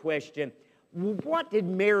ask the question, what did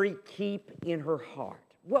Mary keep in her heart?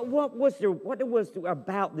 What was there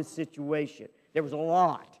about this situation? There was a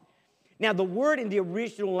lot. Now, the word in the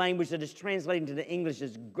original language that is translated into the English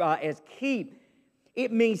as keep,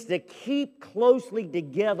 it means to keep closely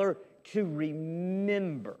together, to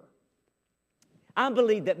remember. I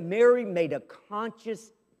believe that Mary made a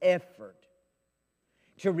conscious effort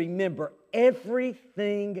to remember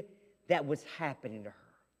everything that was happening to her.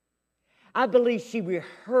 I believe she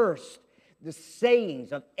rehearsed the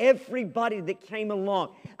sayings of everybody that came along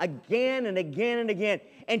again and again and again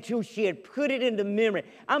until she had put it into memory.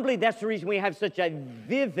 I believe that's the reason we have such a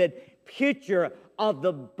vivid picture of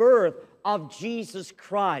the birth of Jesus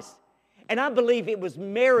Christ. And I believe it was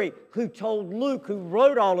Mary who told Luke, who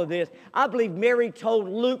wrote all of this. I believe Mary told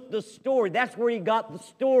Luke the story. That's where he got the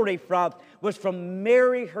story from, was from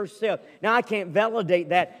Mary herself. Now, I can't validate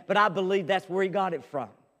that, but I believe that's where he got it from.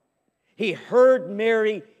 He heard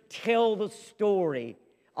Mary tell the story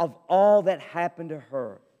of all that happened to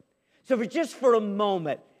her. So for a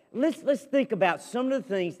moment, let's think about some of the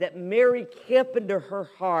things that Mary kept into her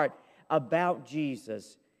heart about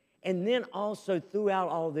Jesus. And then also throughout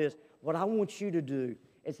all this, what I want you to do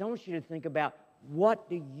is I want you to think about, what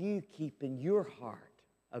do you keep in your heart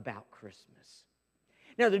about Christmas?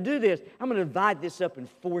 Now, to do this, I'm going to divide this up in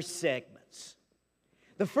 4 segments.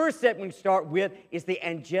 The first segment we start with is the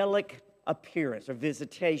angelic appearance or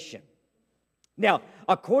visitation. Now,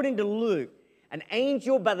 according to Luke, an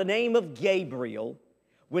angel by the name of Gabriel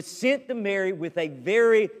was sent to Mary with a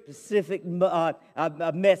very specific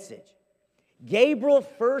message. Gabriel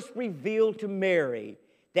first revealed to Mary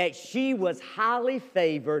that she was highly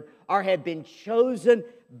favored or had been chosen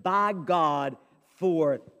by God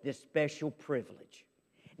for this special privilege.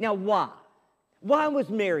 Now, why? Why was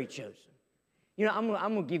Mary chosen? You know, I'm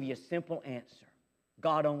going to give you a simple answer.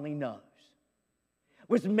 God only knows.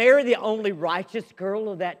 Was Mary the only righteous girl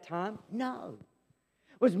of that time? No.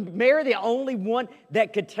 Was Mary the only one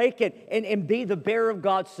that could take it and be the bearer of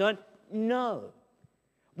God's Son? No.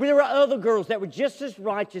 There were other girls that were just as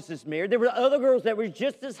righteous as Mary. There were other girls that were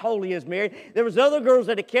just as holy as Mary. There was other girls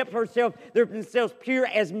that had kept themselves pure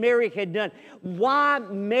as Mary had done. Why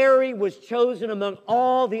Mary was chosen among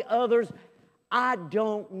all the others, I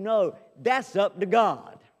don't know. That's up to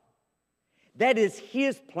God. That is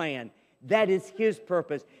His plan. That is His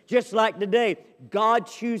purpose. Just like today, God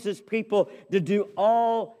chooses people to do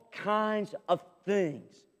all kinds of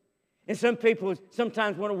things. And some people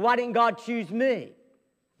sometimes wonder, why didn't God choose me?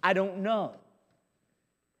 I don't know.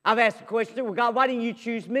 I've asked the question, well, God, why didn't you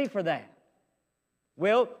choose me for that?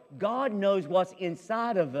 Well, God knows what's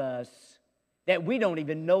inside of us that we don't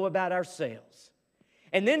even know about ourselves.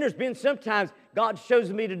 And then there's been sometimes God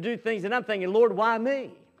shows me to do things and I'm thinking, Lord, why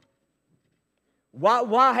me?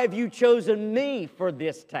 Why have you chosen me for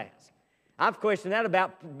this task? I've questioned that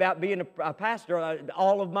about being a pastor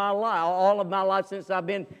all of my life since I've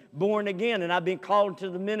been born again and I've been called to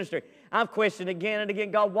the ministry. I've questioned again and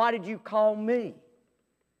again, God, why did you call me?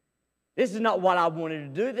 This is not what I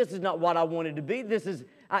wanted to do. This is not what I wanted to be. This is,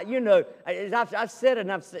 as I've said it,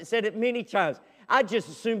 and I've said it many times, I'd just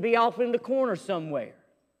as soon be off in the corner somewhere.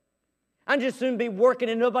 I'd just as soon be working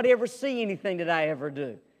and nobody ever see anything that I ever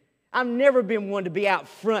do. I've never been one to be out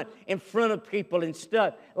front, in front of people and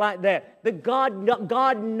stuff like that. But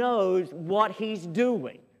God knows what He's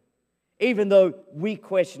doing, even though we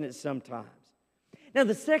question it sometimes. Now,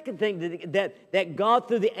 the second thing that God,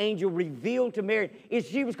 through the angel, revealed to Mary is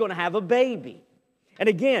she was going to have a baby. And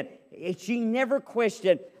again, she never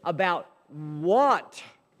questioned about what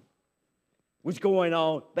was going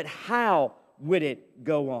on, but how would it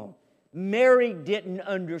go on. Mary didn't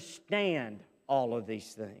understand all of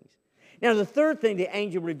these things. Now, the third thing the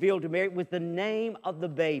angel revealed to Mary was the name of the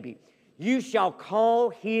baby. You shall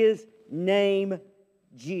call his name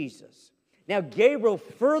Jesus. Now, Gabriel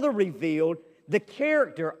further revealed the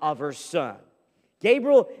character of her son.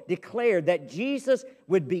 Gabriel declared that Jesus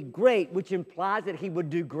would be great, which implies that he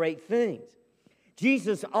would do great things.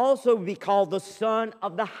 Jesus also would be called the Son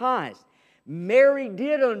of the Highest. Mary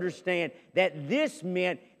did understand that this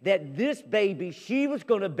meant that this baby she was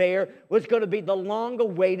going to bear was going to be the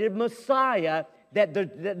long-awaited Messiah that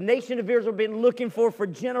the nation of Israel had been looking for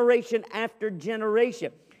generation after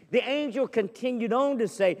generation. The angel continued on to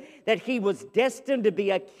say that he was destined to be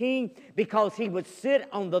a king because he would sit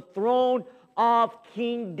on the throne of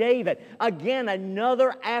King David. Again,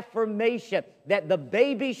 another affirmation that the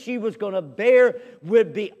baby she was going to bear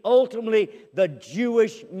would be ultimately the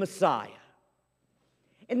Jewish Messiah.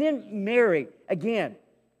 And then Mary, again,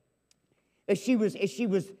 as she was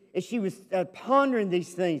pondering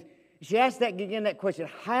these things, she asked that question,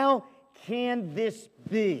 how can this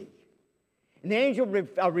be? And the angel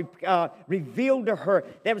revealed to her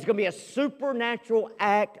that it was going to be a supernatural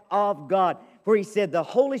act of God. For he said, the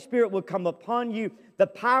Holy Spirit will come upon you. The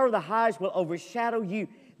power of the highest will overshadow you.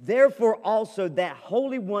 Therefore also that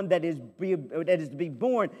Holy One that is to be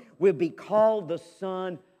born will be called the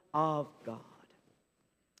Son of God.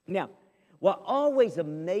 Now, what always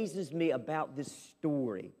amazes me about this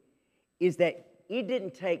story is that it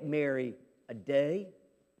didn't take Mary a day,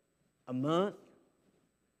 a month,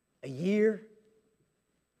 a year,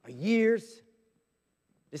 or years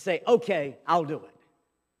to say, okay, I'll do it.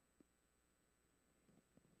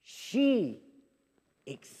 She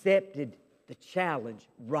accepted the challenge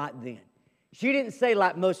right then. She didn't say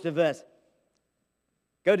like most of us,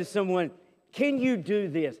 go to someone, can you do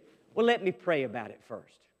this? Well, let me pray about it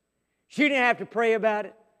first. She didn't have to pray about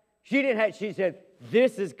it. She said,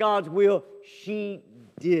 this is God's will. She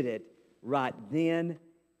did it right then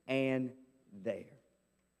and there.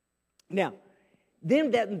 Now,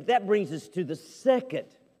 then that brings us to the second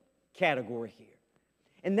category here.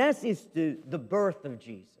 And that is the birth of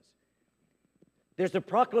Jesus. There's a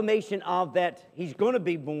proclamation of that he's going to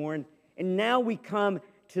be born, and now we come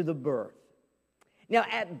to the birth. Now,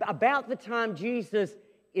 at about the time Jesus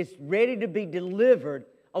is ready to be delivered,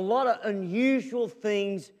 a lot of unusual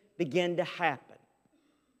things begin to happen.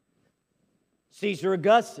 Caesar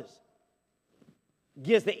Augustus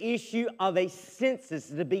gives the issue of a census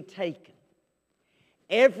to be taken.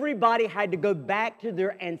 Everybody had to go back to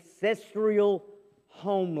their ancestral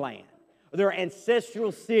homeland, or their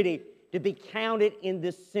ancestral city, to be counted in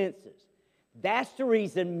this census. That's the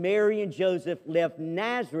reason Mary and Joseph left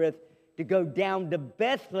Nazareth to go down to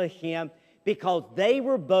Bethlehem, because they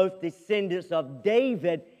were both descendants of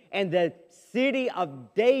David, and the city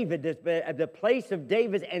of David, the place of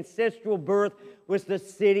David's ancestral birth, was the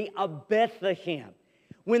city of Bethlehem.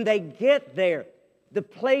 When they get there, the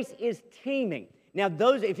place is teeming. Now,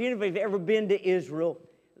 if you've ever been to Israel,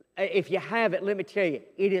 if you haven't, let me tell you,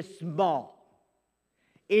 it is small.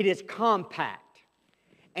 It is compact.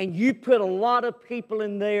 And you put a lot of people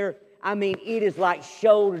in there, I mean, it is like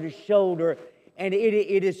shoulder to shoulder, and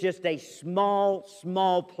it is just a small,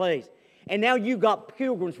 small place. And now you've got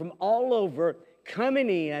pilgrims from all over coming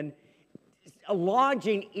in.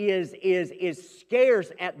 Lodging is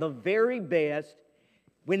scarce at the very best.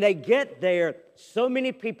 When they get there, so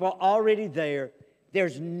many people are already there.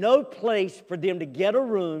 There's no place for them to get a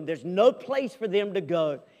room. There's no place for them to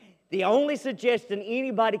go. The only suggestion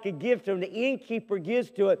anybody could give to them, the innkeeper gives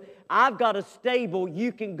to it, I've got a stable,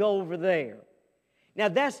 you can go over there. Now,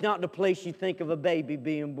 that's not the place you think of a baby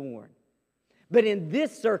being born. But in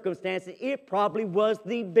this circumstance, it probably was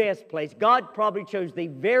the best place. God probably chose the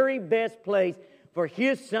very best place for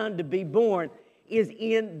His Son to be born is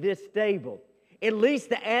in this stable. At least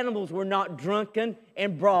the animals were not drunken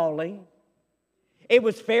and brawling. It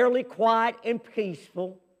was fairly quiet and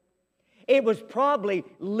peaceful. It was probably,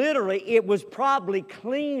 literally, it was probably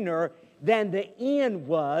cleaner than the inn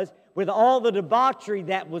was with all the debauchery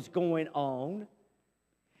that was going on.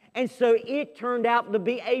 And so it turned out to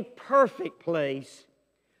be a perfect place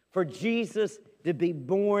for Jesus to be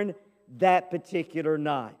born that particular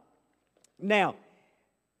night. Now,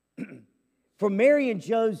 for Mary and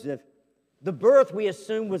Joseph, the birth, we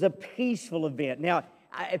assume, was a peaceful event. Now,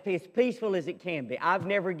 if as peaceful as it can be. I've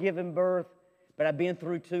never given birth, but I've been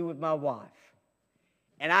through two with my wife.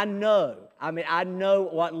 And I know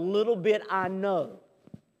what little bit I know,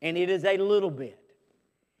 and it is a little bit.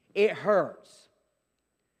 It hurts.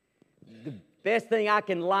 The best thing I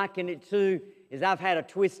can liken it to is I've had a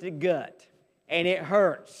twisted gut, and it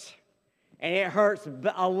hurts. And it hurts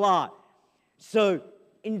a lot. So,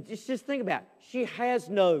 and just think about it. She has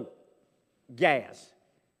no gas.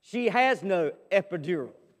 She has no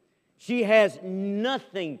epidural. She has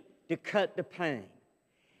nothing to cut the pain.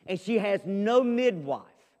 And she has no midwife.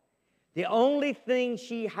 The only thing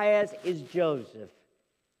she has is Joseph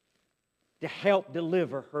to help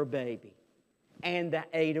deliver her baby and the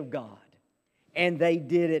aid of God. And they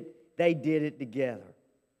did it together.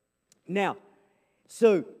 Now,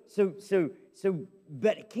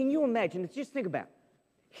 but can you imagine? Just think about it.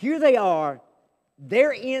 Here they are.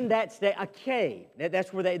 They're in that state, a cave.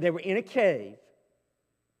 That's where they were in a cave.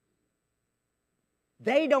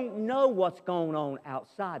 They don't know what's going on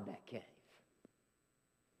outside that cave.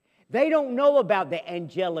 They don't know about the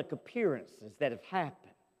angelic appearances that have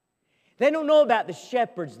happened. They don't know about the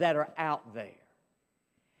shepherds that are out there.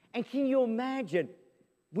 And can you imagine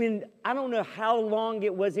when, I don't know how long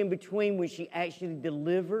it was in between when she actually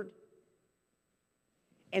delivered,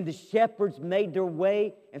 and the shepherds made their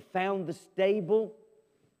way and found the stable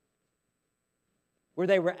where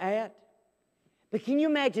they were at. But can you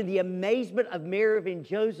imagine the amazement of Mary and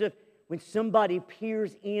Joseph when somebody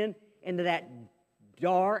peers into that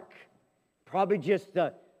dark, probably just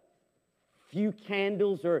a few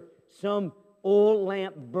candles or some oil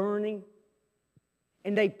lamp burning,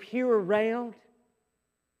 and they peer around,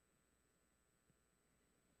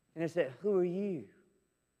 and they said, "Who are you?"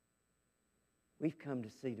 "We've come to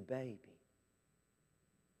see the baby."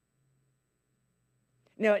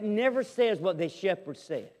 Now, it never says what the shepherds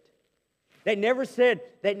said. They never said,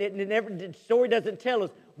 the story doesn't tell us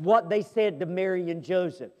what they said to Mary and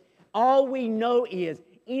Joseph. All we know is,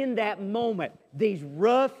 in that moment, these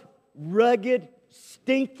rough, rugged,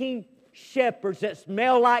 stinking shepherds that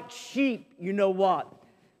smell like sheep, you know what?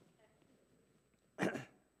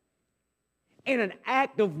 In an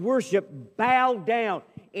act of worship, bow down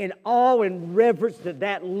in awe and reverence to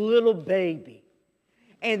that little baby.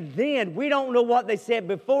 And then, we don't know what they said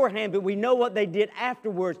beforehand, but we know what they did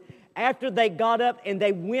afterwards. After they got up and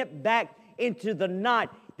they went back into the night,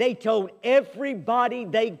 they told everybody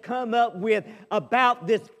they'd come up with about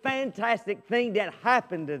this fantastic thing that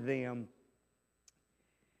happened to them.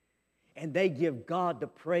 And they give God the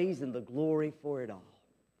praise and the glory for it all.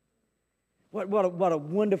 What a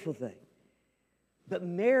wonderful thing. But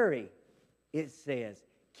Mary, it says,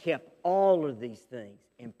 kept all of these things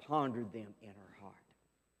and pondered them in her heart.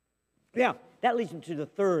 Now, that leads me to the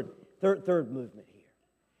third movement here.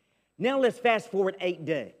 Now let's fast forward 8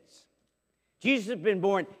 days. Jesus has been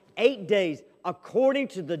born 8 days according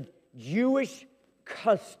to the Jewish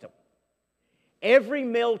custom. Every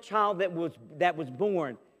male child that was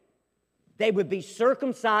born, they would be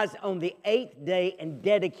circumcised on the 8th day and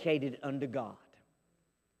dedicated unto God.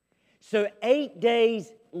 So 8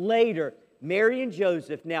 days later, Mary and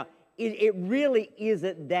Joseph, now it really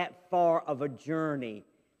isn't that far of a journey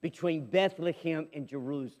between Bethlehem and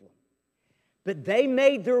Jerusalem. But they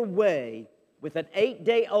made their way with an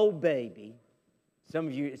 8-day-old baby. Some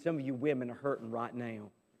of you women are hurting right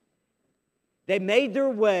now. They made their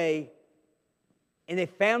way and they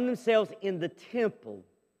found themselves in the temple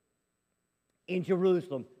in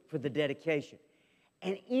Jerusalem for the dedication.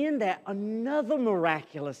 And in that, another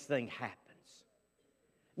miraculous thing happens.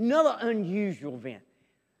 Another unusual event.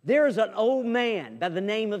 There is an old man by the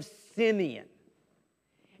name of Simeon.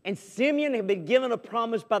 And Simeon had been given a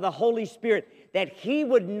promise by the Holy Spirit that he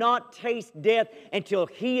would not taste death until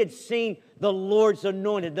he had seen the Lord's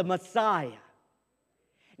anointed, the Messiah.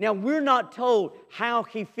 Now, we're not told how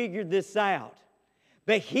he figured this out,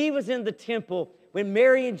 but he was in the temple when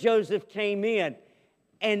Mary and Joseph came in,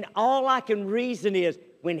 and all I can reason is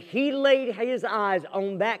when he laid his eyes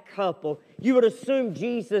on that couple, you would assume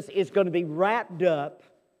Jesus is going to be wrapped up.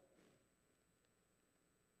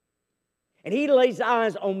 And he lays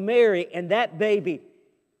eyes on Mary and that baby,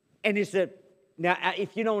 and he said, Now,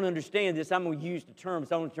 if you don't understand this, I'm going to use the term. It's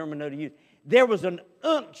the only term I know to use. There was an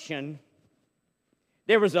unction.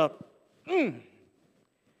 There was a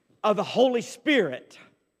of the Holy Spirit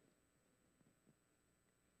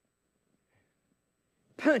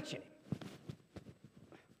punching him.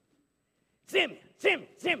 Simeon, Simeon,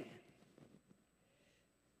 Simeon.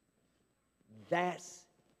 That's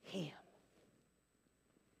him.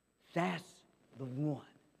 That's the one.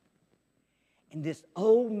 And this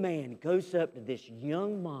old man goes up to this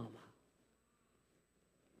young mama.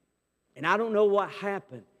 And I don't know what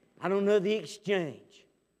happened. I don't know the exchange.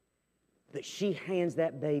 But she hands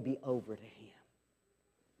that baby over to him.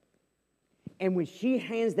 And when she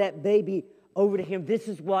hands that baby over to him, this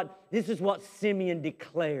is what Simeon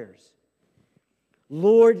declares.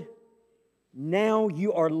 Lord, now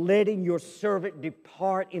you are letting your servant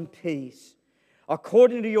depart in peace,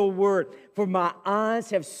 according to your word. For my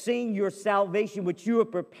eyes have seen your salvation, which you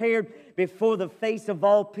have prepared before the face of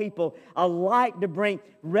all people, a light to bring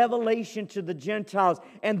revelation to the Gentiles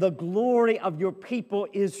and the glory of your people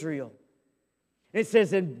Israel. It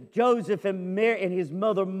says, and Joseph and Mary and his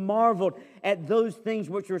mother marveled at those things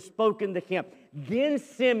which were spoken to him. Then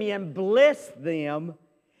Simeon blessed them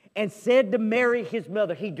and said to Mary, his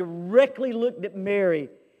mother, he directly looked at Mary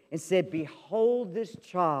and said, behold, this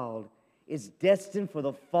child is destined for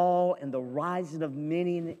the fall and the rising of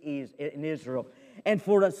many in Israel, and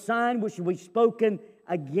for a sign which will be spoken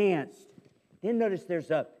against. Then notice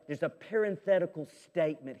there's a parenthetical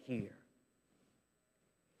statement here.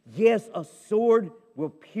 Yes, a sword will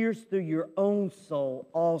pierce through your own soul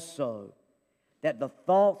also, that the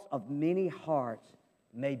thoughts of many hearts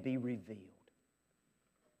may be revealed.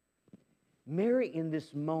 Mary, in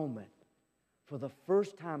this moment, for the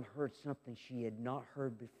first time, heard something she had not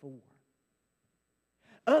heard before.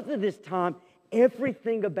 Up to this time,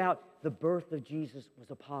 everything about the birth of Jesus was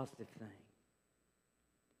a positive thing.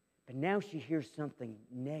 But now she hears something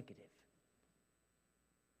negative.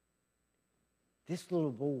 This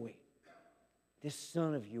little boy, this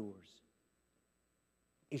son of yours,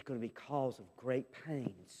 is going to be cause of great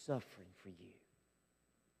pain and suffering for you.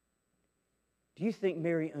 Do you think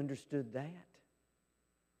Mary understood that?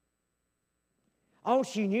 All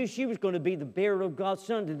she knew, she was going to be the bearer of God's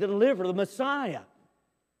Son to deliver the Messiah.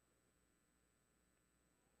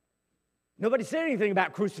 Nobody said anything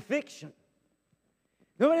about crucifixion.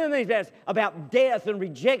 Nobody said anything about death and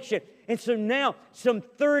rejection. And so now, some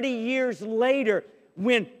 30 years later,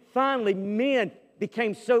 when finally men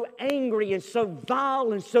became so angry and so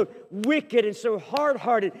vile and so wicked and so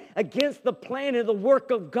hard-hearted against the plan and the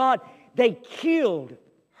work of God, they killed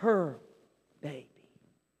her baby.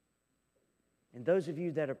 And those of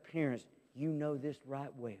you that are parents, you know this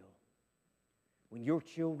right well. When your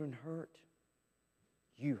children hurt,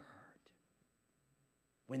 you hurt.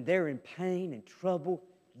 When they're in pain and trouble,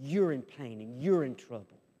 you're in pain and you're in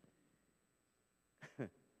trouble.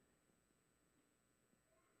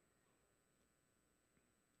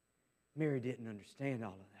 Mary didn't understand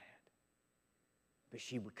all of that, but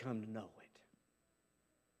she would come to know it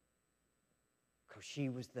because she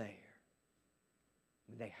was there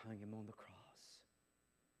when they hung him on the cross.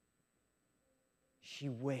 She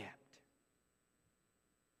wept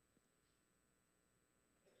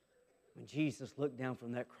when Jesus looked down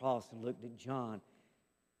from that cross and looked at John,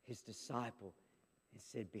 his disciple, and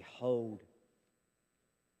said, behold.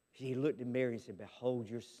 He looked at Mary and said, behold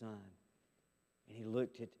your son. And he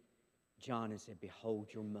looked at John and said, behold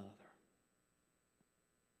your mother.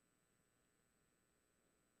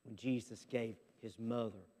 When Jesus gave his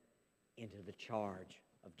mother into the charge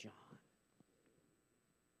of John,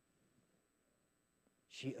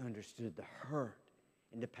 she understood the hurt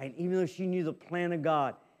and the pain. Even though she knew the plan of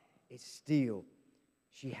God, it's still,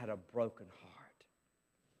 she had a broken heart.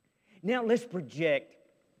 Now let's project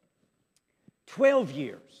 12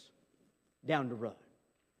 years down the road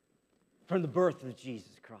from the birth of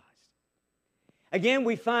Jesus Christ. Again,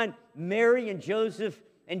 we find Mary and Joseph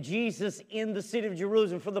and Jesus in the city of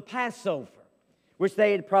Jerusalem for the Passover, which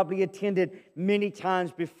they had probably attended many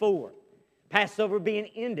times before. Passover being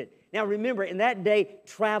ended. Now remember, in that day,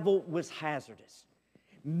 travel was hazardous.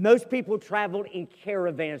 Most people traveled in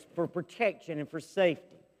caravans for protection and for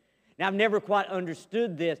safety. Now, I've never quite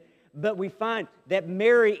understood this, but we find that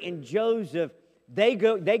Mary and Joseph, they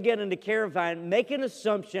get in the caravan, make an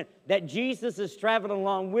assumption that Jesus is traveling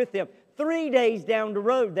along with them. 3 days down the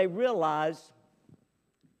road, they realize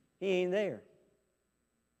he ain't there.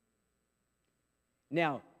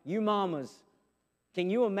 Now, you mamas,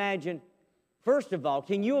 can you imagine, first of all,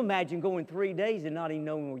 can you imagine going 3 days and not even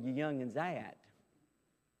knowing where your youngin's at?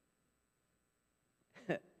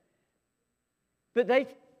 But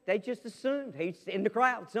they They just assumed he's in the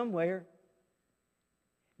crowd somewhere.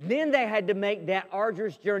 Then they had to make that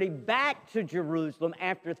arduous journey back to Jerusalem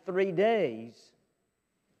after 3 days.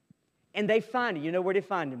 And they find him. You know where they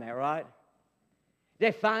find him at, right?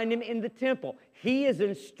 They find him in the temple. He is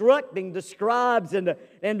instructing the scribes and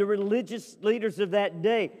the religious leaders of that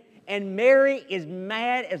day. And Mary is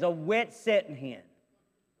mad as a wet setting hen.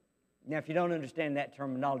 Now, if you don't understand that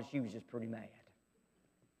terminology, she was just pretty mad.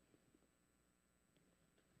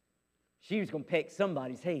 She was going to peck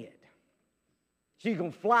somebody's head. She was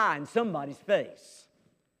going to fly in somebody's face.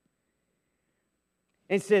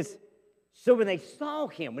 And it says, so when they saw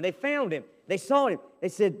him, when they found him, they saw him, they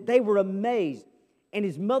said they were amazed. And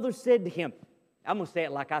his mother said to him, I'm going to say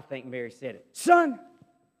it like I think Mary said it. Son,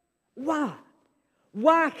 why?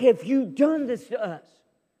 Why have you done this to us?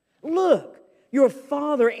 Look, your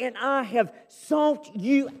father and I have sought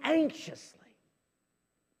you anxiously.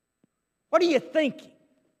 What are you thinking?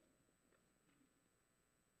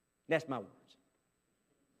 That's my words.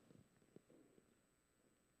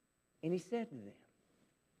 And he said to them,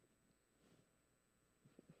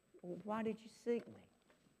 why did you seek me?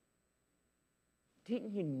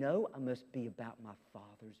 Didn't you know I must be about my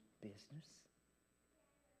Father's business?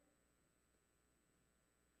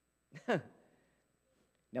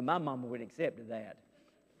 Now, my mama would accept that.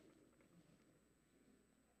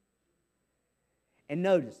 And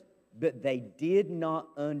notice, but they did not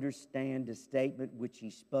understand the statement which he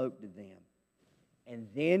spoke to them. And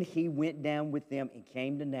then he went down with them and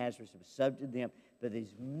came to Nazareth and was subject to them. But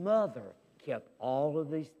his mother kept all of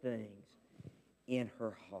these things in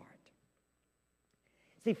her heart.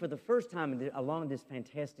 See, for the first time along this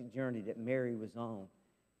fantastic journey that Mary was on,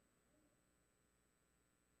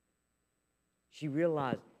 she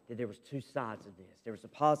realized that there was two sides of this. There was the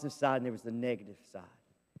positive side and there was the negative side.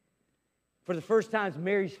 For the first time,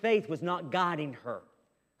 Mary's faith was not guiding her.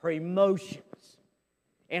 Her emotions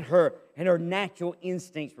and her natural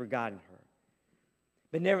instincts were guiding her.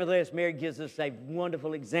 But nevertheless, Mary gives us a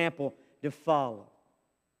wonderful example to follow.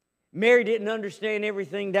 Mary didn't understand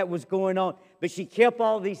everything that was going on, but she kept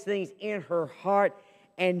all these things in her heart,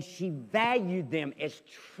 and she valued them as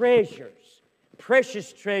treasures,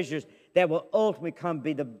 precious treasures that will ultimately come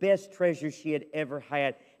be the best treasures she had ever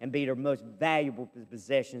had and be her most valuable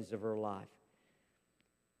possessions of her life.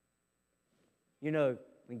 You know,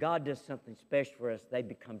 when God does something special for us, they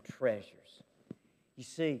become treasures. You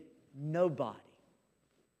see, nobody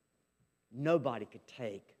could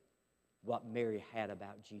take what Mary had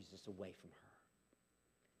about Jesus away from her.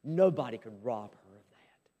 Nobody could rob her of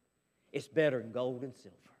that. It's better than gold and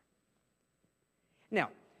silver. Now,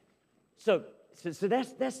 so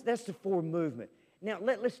that's the forward movement. Now,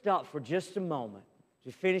 let's stop for just a moment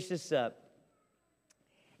to finish this up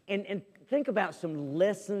and think about some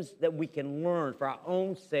lessons that we can learn for our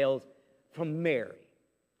own selves from Mary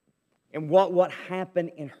and what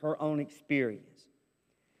happened in her own experience.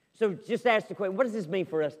 So just ask the question, what does this mean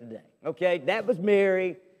for us today? Okay, that was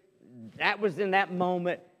Mary. That was in that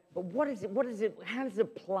moment. But how does it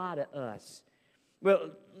apply to us?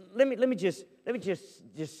 Well, let me just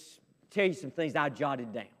tell you some things I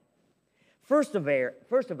jotted down. First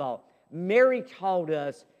of all, Mary taught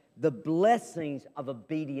us the blessings of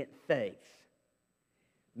obedient faith.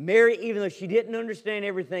 Mary, even though she didn't understand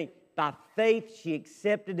everything, by faith she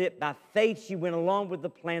accepted it. By faith she went along with the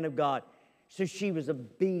plan of God. So she was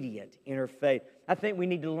obedient in her faith. I think we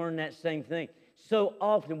need to learn that same thing. So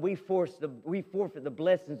often we forfeit the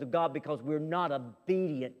blessings of God because we're not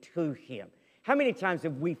obedient to Him. How many times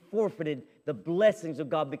have we forfeited the blessings of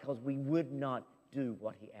God because we would not do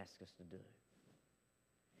what He asked us to do?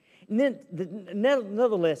 And then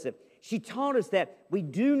another lesson, she taught us that we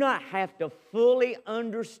do not have to fully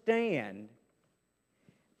understand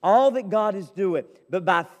all that God is doing, but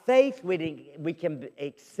by faith we can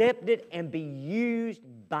accept it and be used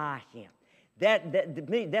by Him. To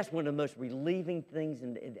me, that's one of the most relieving things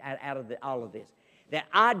out of all of this, that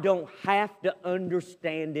I don't have to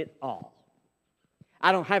understand it all.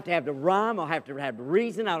 I don't have to have the rhyme, I don't have to have the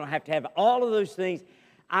reason, I don't have to have all of those things.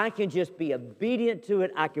 I can just be obedient to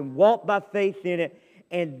it, I can walk by faith in it,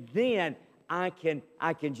 and then I can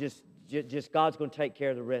just God's going to take care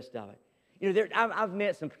of the rest of it. You know, I've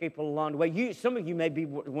met some people along the way. Some of you may be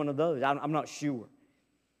one of those. I'm not sure.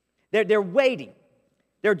 They're waiting.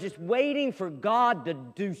 They're just waiting for God to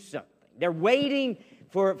do something. They're waiting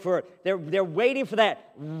they're waiting for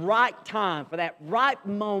that right time, for that right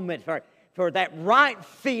moment, for that right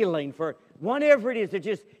feeling, for whatever it is.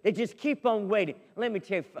 They just keep on waiting. Let me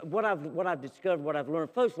tell you what I've discovered, what I've learned.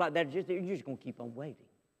 Folks like that, you're just going to keep on waiting,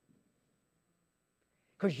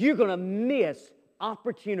 because you're going to miss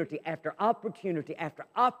opportunity after opportunity after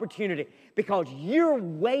opportunity because you're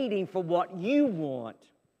waiting for what you want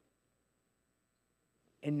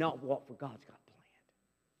and not what for God's got planned.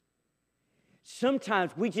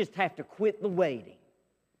 Sometimes we just have to quit the waiting.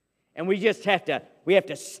 And we have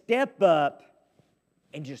to step up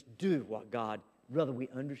and just do what God, whether we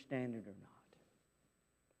understand it or not.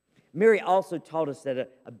 Mary also taught us that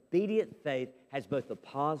obedient faith has both a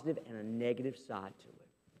positive and a negative side to it.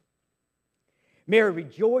 Mary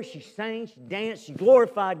rejoiced, she sang, she danced, she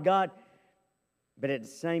glorified God. But at the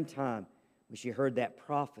same time, when she heard that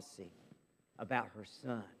prophecy about her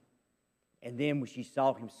son, and then when she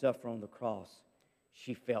saw him suffer on the cross,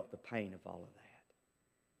 she felt the pain of all of that.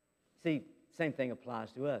 See, same thing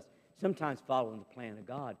applies to us. Sometimes following the plan of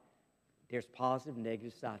God, there's positive and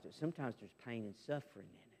negative sides to it. Sometimes there's pain and suffering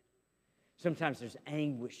in it. Sometimes there's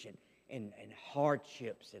anguish and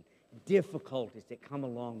hardships and difficulties that come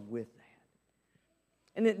along with that.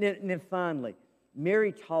 And then finally,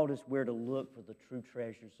 Mary taught us where to look for the true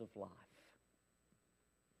treasures of life.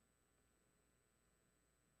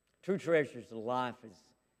 True treasures of life is,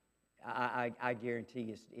 I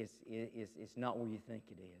guarantee, it's not where you think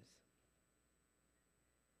it is.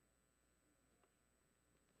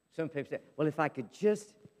 Some people say, well, if I could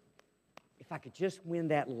just win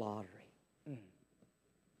that lottery. If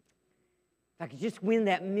I could just win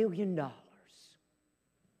that $1 million.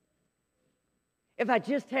 If I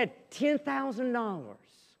just had $10,000.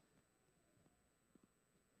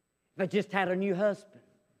 If I just had a new husband.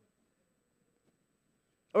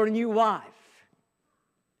 Or a new wife.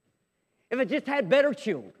 If I just had better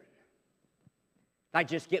children. If I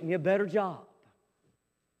just get me a better job.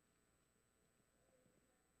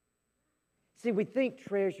 See, we think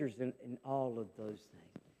treasures in all of those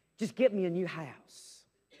things. Just get me a new house.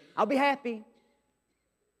 I'll be happy.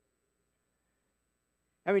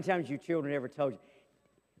 How many times your children ever told you,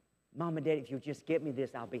 Mom and Dad, if you'll just get me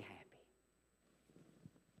this, I'll be happy?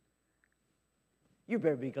 You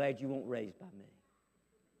better be glad you weren't raised by me.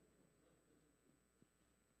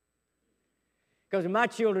 Because my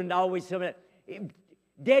children always tell me,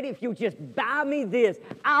 Daddy, if you'll just buy me this,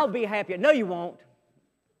 I'll be happy. No, you won't.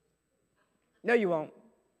 No, you won't.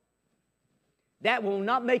 That will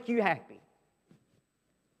not make you happy.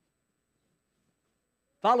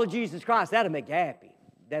 Follow Jesus Christ, that'll make you happy.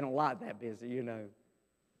 They don't like that business, you know.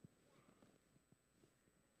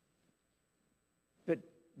 But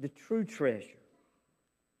the true treasure,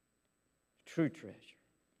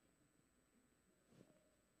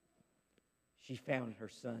 she found in her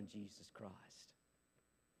Son, Jesus Christ.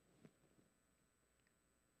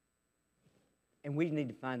 And we need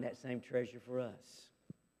to find that same treasure for us.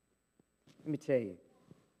 Let me tell you.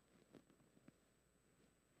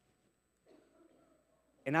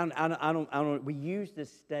 And I don't. We use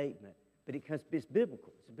this statement, but it's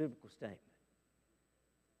biblical. It's a biblical statement.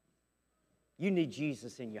 You need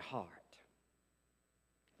Jesus in your heart,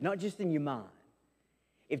 not just in your mind.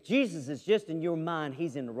 If Jesus is just in your mind,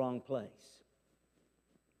 He's in the wrong place.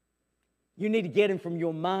 You need to get Him from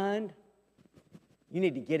your mind. You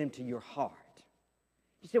need to get Him to your heart.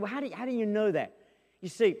 You say, well, how do you know that? You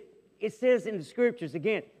see, it says in the Scriptures,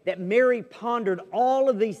 again, that Mary pondered all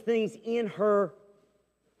of these things in her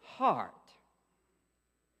heart.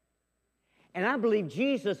 And I believe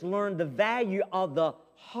Jesus learned the value of the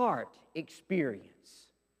heart experience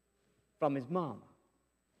from His mama.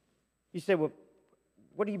 You say, well,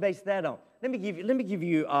 what do you base that on? Let me give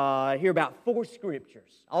you here about 4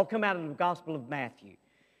 Scriptures. All come out of the Gospel of Matthew.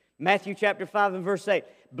 Matthew chapter 5 and verse 8.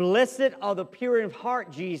 Blessed are the pure in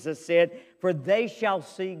heart, Jesus said, for they shall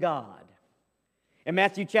see God. In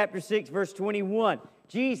Matthew chapter 6 verse 21,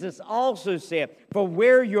 Jesus also said, for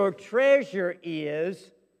where your treasure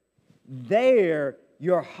is, there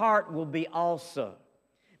your heart will be also.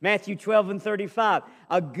 Matthew 12 and 35,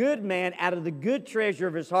 a good man out of the good treasure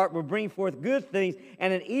of his heart will bring forth good things,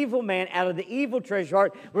 and an evil man out of the evil treasure of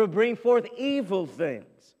his heart will bring forth evil things.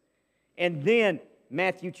 And then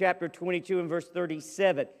Matthew chapter 22 and verse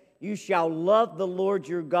 37, you shall love the Lord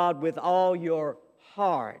your God with all your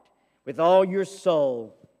heart, with all your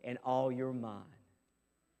soul, and all your mind.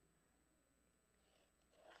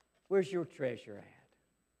 Where's your treasure at?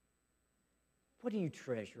 What do you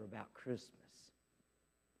treasure about Christmas?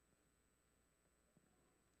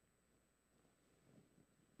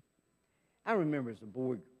 I remember as a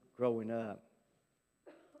boy growing up,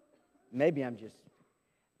 maybe I'm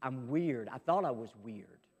weird. I thought I was weird.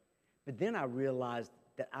 But then I realized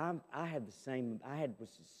that I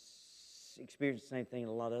experienced the same thing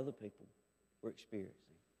a lot of other people were experiencing.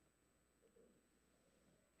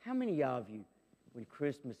 How many of you, when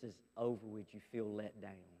Christmas is over with, you feel let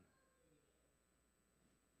down?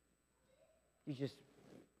 it's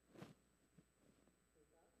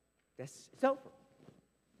over.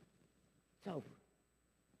 It's over.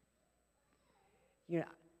 You know,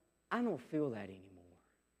 I don't feel that anymore.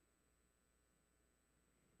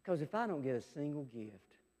 Because if I don't get a single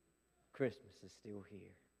gift, Christmas is still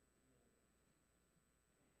here.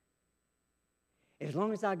 As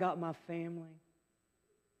long as I got my family,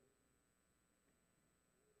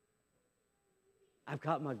 I've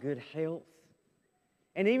got my good health,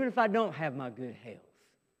 and even if I don't have my good health,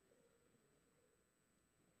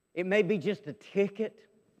 it may be just a ticket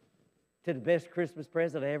to the best Christmas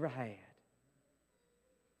present I ever had.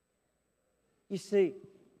 You see,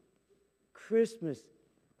 Christmas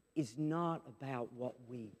is not about what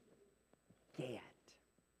we get.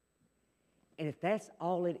 And if that's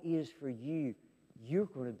all it is for you, you're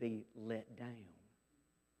going to be let down.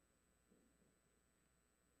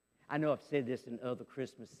 I know I've said this in other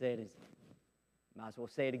Christmas settings. Might as well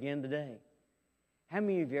say it again today. How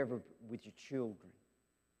many of you ever, with your children,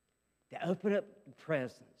 they open up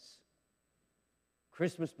presents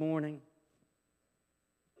Christmas morning,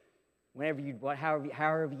 however you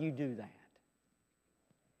do that.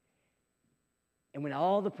 And when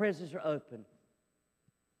all the presents are open,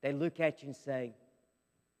 they look at you and say,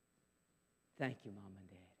 "Thank you, Mom and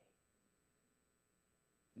Daddy."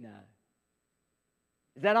 No.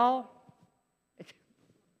 Is that all? Is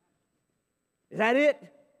that it?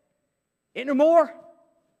 Isn't there more?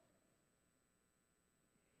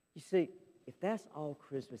 You see, if that's all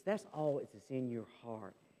Christmas, that's all that's in your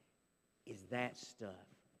heart, is that stuff,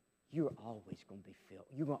 you're always going to be filled.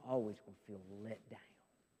 You're always going to feel let down,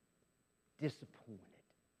 disappointed,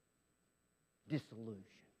 disillusioned.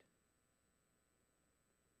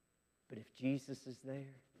 But if Jesus is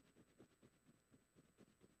there,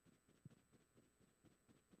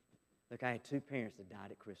 look, I had two parents that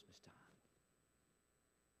died at Christmas time.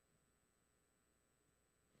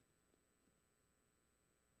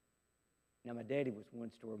 Now, my daddy was one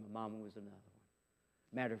story, my mama was another one.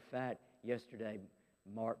 Matter of fact, yesterday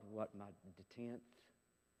marked the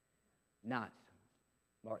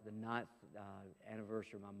 9th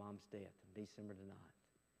anniversary of my mom's death, on December the 9th.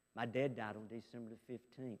 My dad died on December the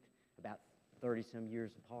 15th, about 30-some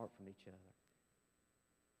years apart from each other.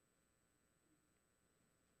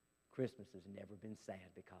 Christmas has never been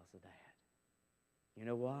sad because of that. You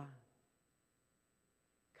know why?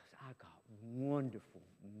 Because I got wonderful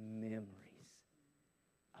memories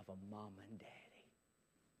of a mom and daddy.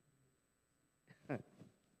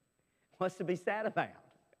 What's to be sad about?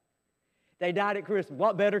 They died at Christmas.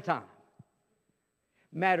 What better time?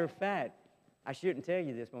 Matter of fact, I shouldn't tell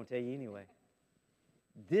you this, but I'm going to tell you anyway.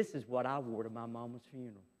 This is what I wore to my mama's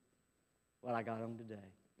funeral. What I got on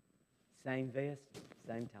today. Same vest,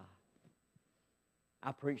 same tie.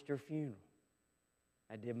 I preached her funeral.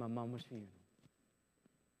 I did my mama's funeral.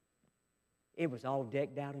 It was all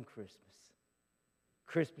decked out in Christmas.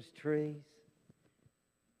 Christmas trees,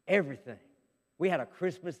 everything. We had a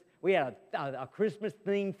Christmas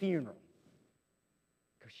themed funeral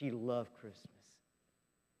because she loved Christmas.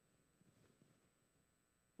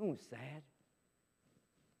 It was sad.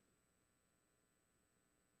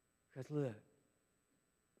 Because look,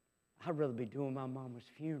 I'd rather be doing my mama's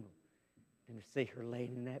funeral than to see her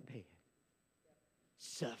laying in that bed,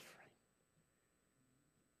 suffering.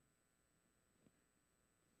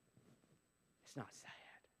 It's not sad.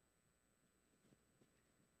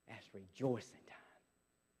 That's rejoicing time.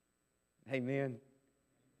 Amen.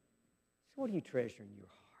 So what do you treasure in your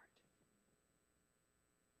heart?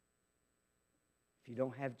 If you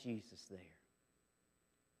don't have Jesus there,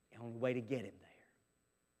 the only way to get him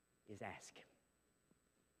there is ask him.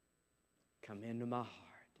 Come into my heart.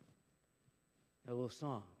 A little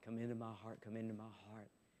song, come into my heart, come into my heart.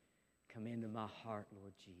 Come into my heart,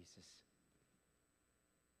 Lord Jesus.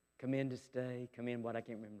 Come in to stay, come in what I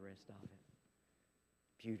can't remember the rest of it.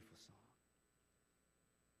 Beautiful song.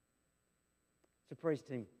 So praise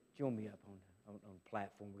team, join me up on the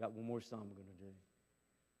platform. We've got one more song we're going to do.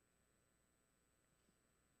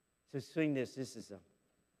 So sing this. This is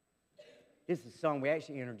a song we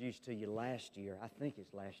actually introduced to you last year. I think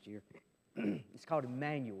it's last year. It's called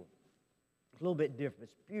Emmanuel. It's a little bit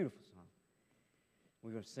different. It's a beautiful song.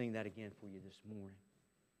 We're going to sing that again for you this morning.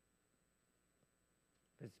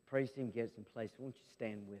 As the praise team gets in place, won't you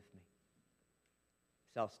stand with me?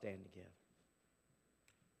 So I'll stand together.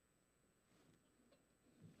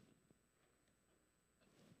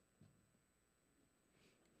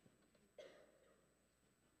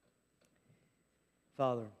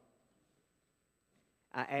 Father,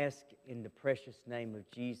 I ask in the precious name of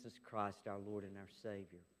Jesus Christ, our Lord and our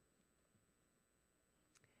Savior,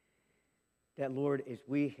 that, Lord, as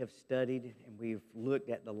we have studied and we've looked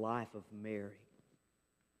at the life of Mary,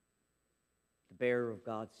 the bearer of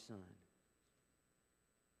God's Son,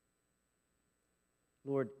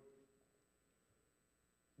 Lord,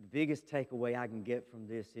 the biggest takeaway I can get from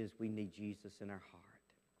this is we need Jesus in our heart.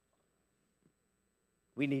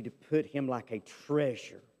 We need to put Him like a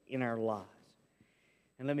treasure in our lives.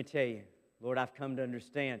 And let me tell you, Lord, I've come to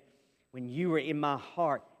understand when you are in my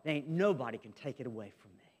heart, there ain't nobody can take it away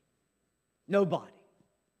from me. Nobody.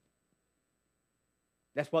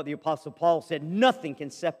 That's what the Apostle Paul said. Nothing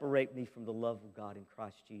can separate me from the love of God in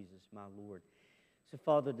Christ Jesus, my Lord. So,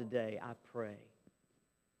 Father, today I pray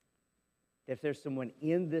that if there's someone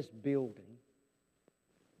in this building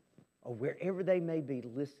or wherever they may be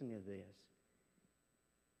listening to this,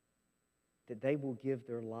 that they will give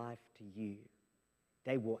their life to you.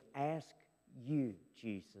 They will ask you,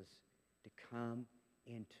 Jesus, to come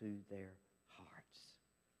into their hearts.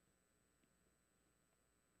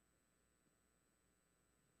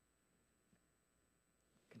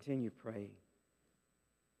 Continue praying.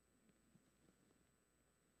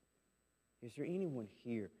 Is there anyone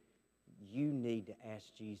here you need to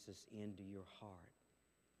ask Jesus into your heart?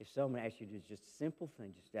 If someone asks you to do just a simple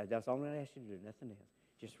thing, that's all I'm going to ask you to do, nothing else.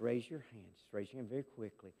 Just raise your hand. Just raise your hand very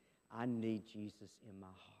quickly. I need Jesus in my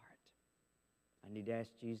heart. I need to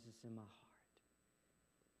ask Jesus in my heart.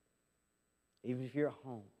 Even if you're at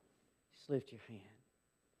home, just lift your hand.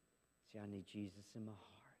 Say, I need Jesus in my heart.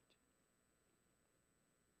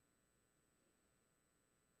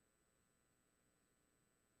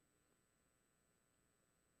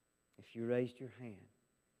 If you raised your hand,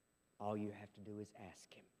 all you have to do is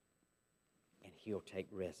ask Him, and He'll take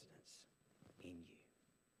residence in you.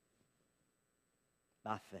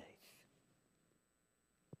 By faith.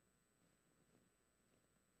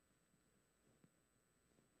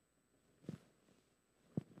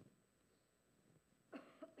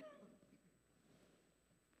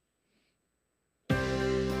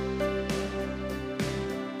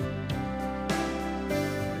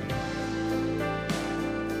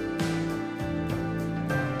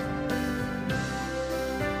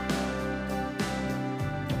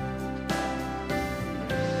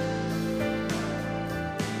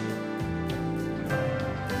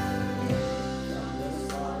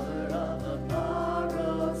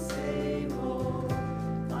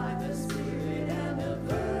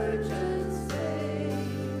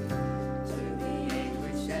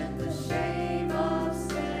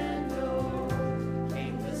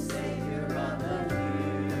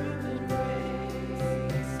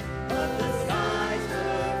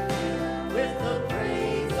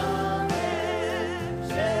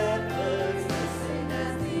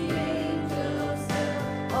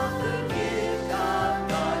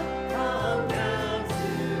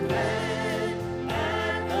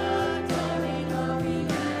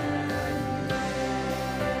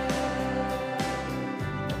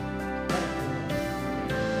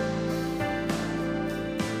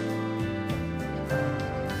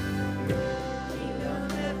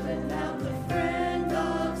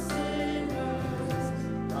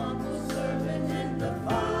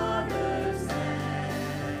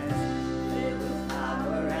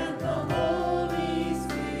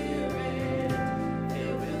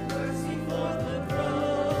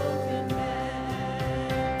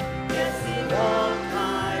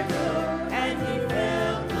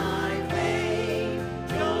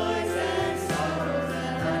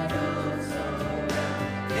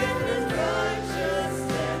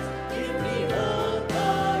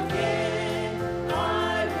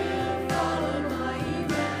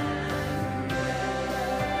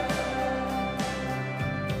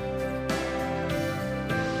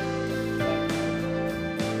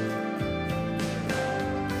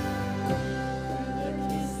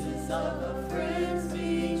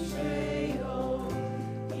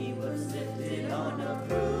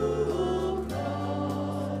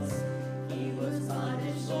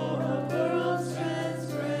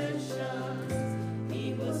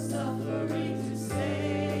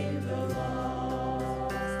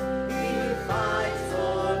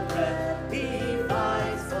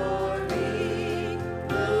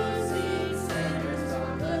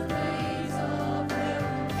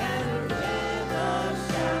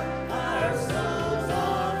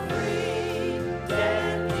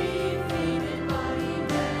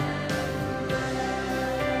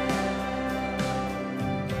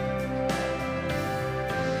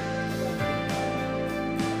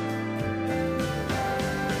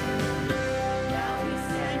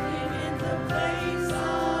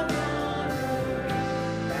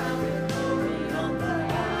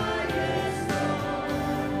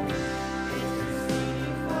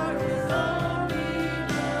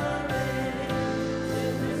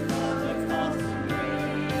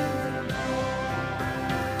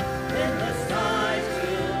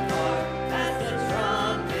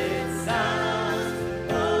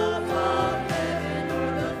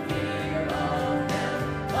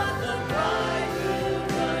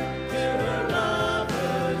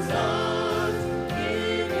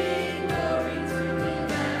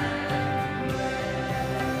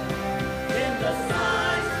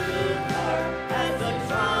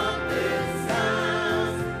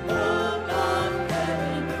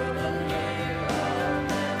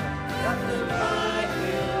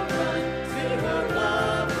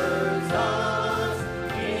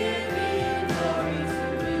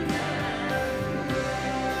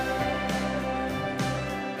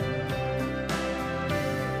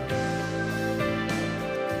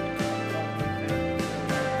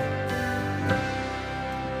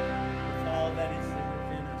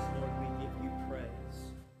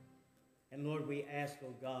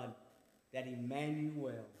 God, that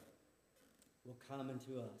Emmanuel will come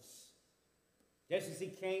into us. Just as he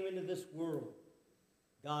came into this world,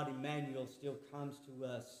 God, Emmanuel, still comes to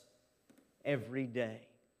us every day.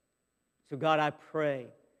 So God, I pray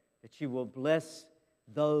that you will bless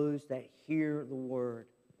those that hear the word,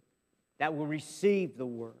 that will receive the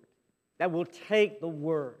word, that will take the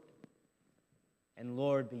word, and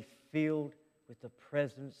Lord, be filled with the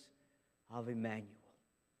presence of Emmanuel.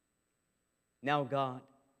 Now, God,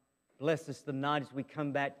 bless us tonight as we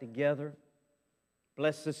come back together.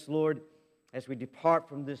 Bless us, Lord, as we depart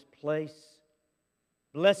from this place.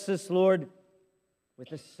 Bless us, Lord, with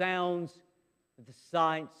the sounds, with the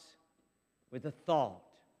sights, with the thought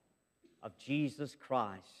of Jesus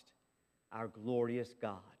Christ, our glorious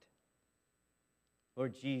God.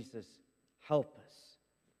 Lord Jesus, help us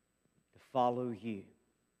to follow you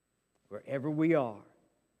wherever we are,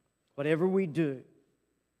 whatever we do.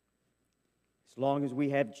 As long as we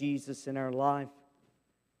have Jesus in our life,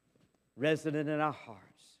 resident in our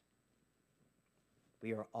hearts,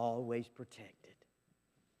 we are always protected,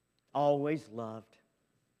 always loved,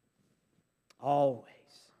 always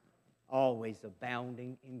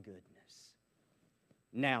abounding in goodness.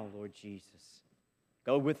 Now, Lord Jesus,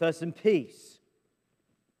 go with us in peace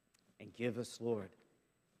and give us, Lord,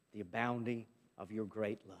 the abounding of your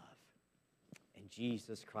great love. In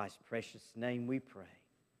Jesus Christ's precious name we pray.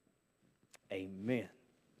 Amen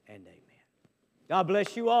and amen. God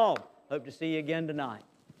bless you all. Hope to see you again tonight.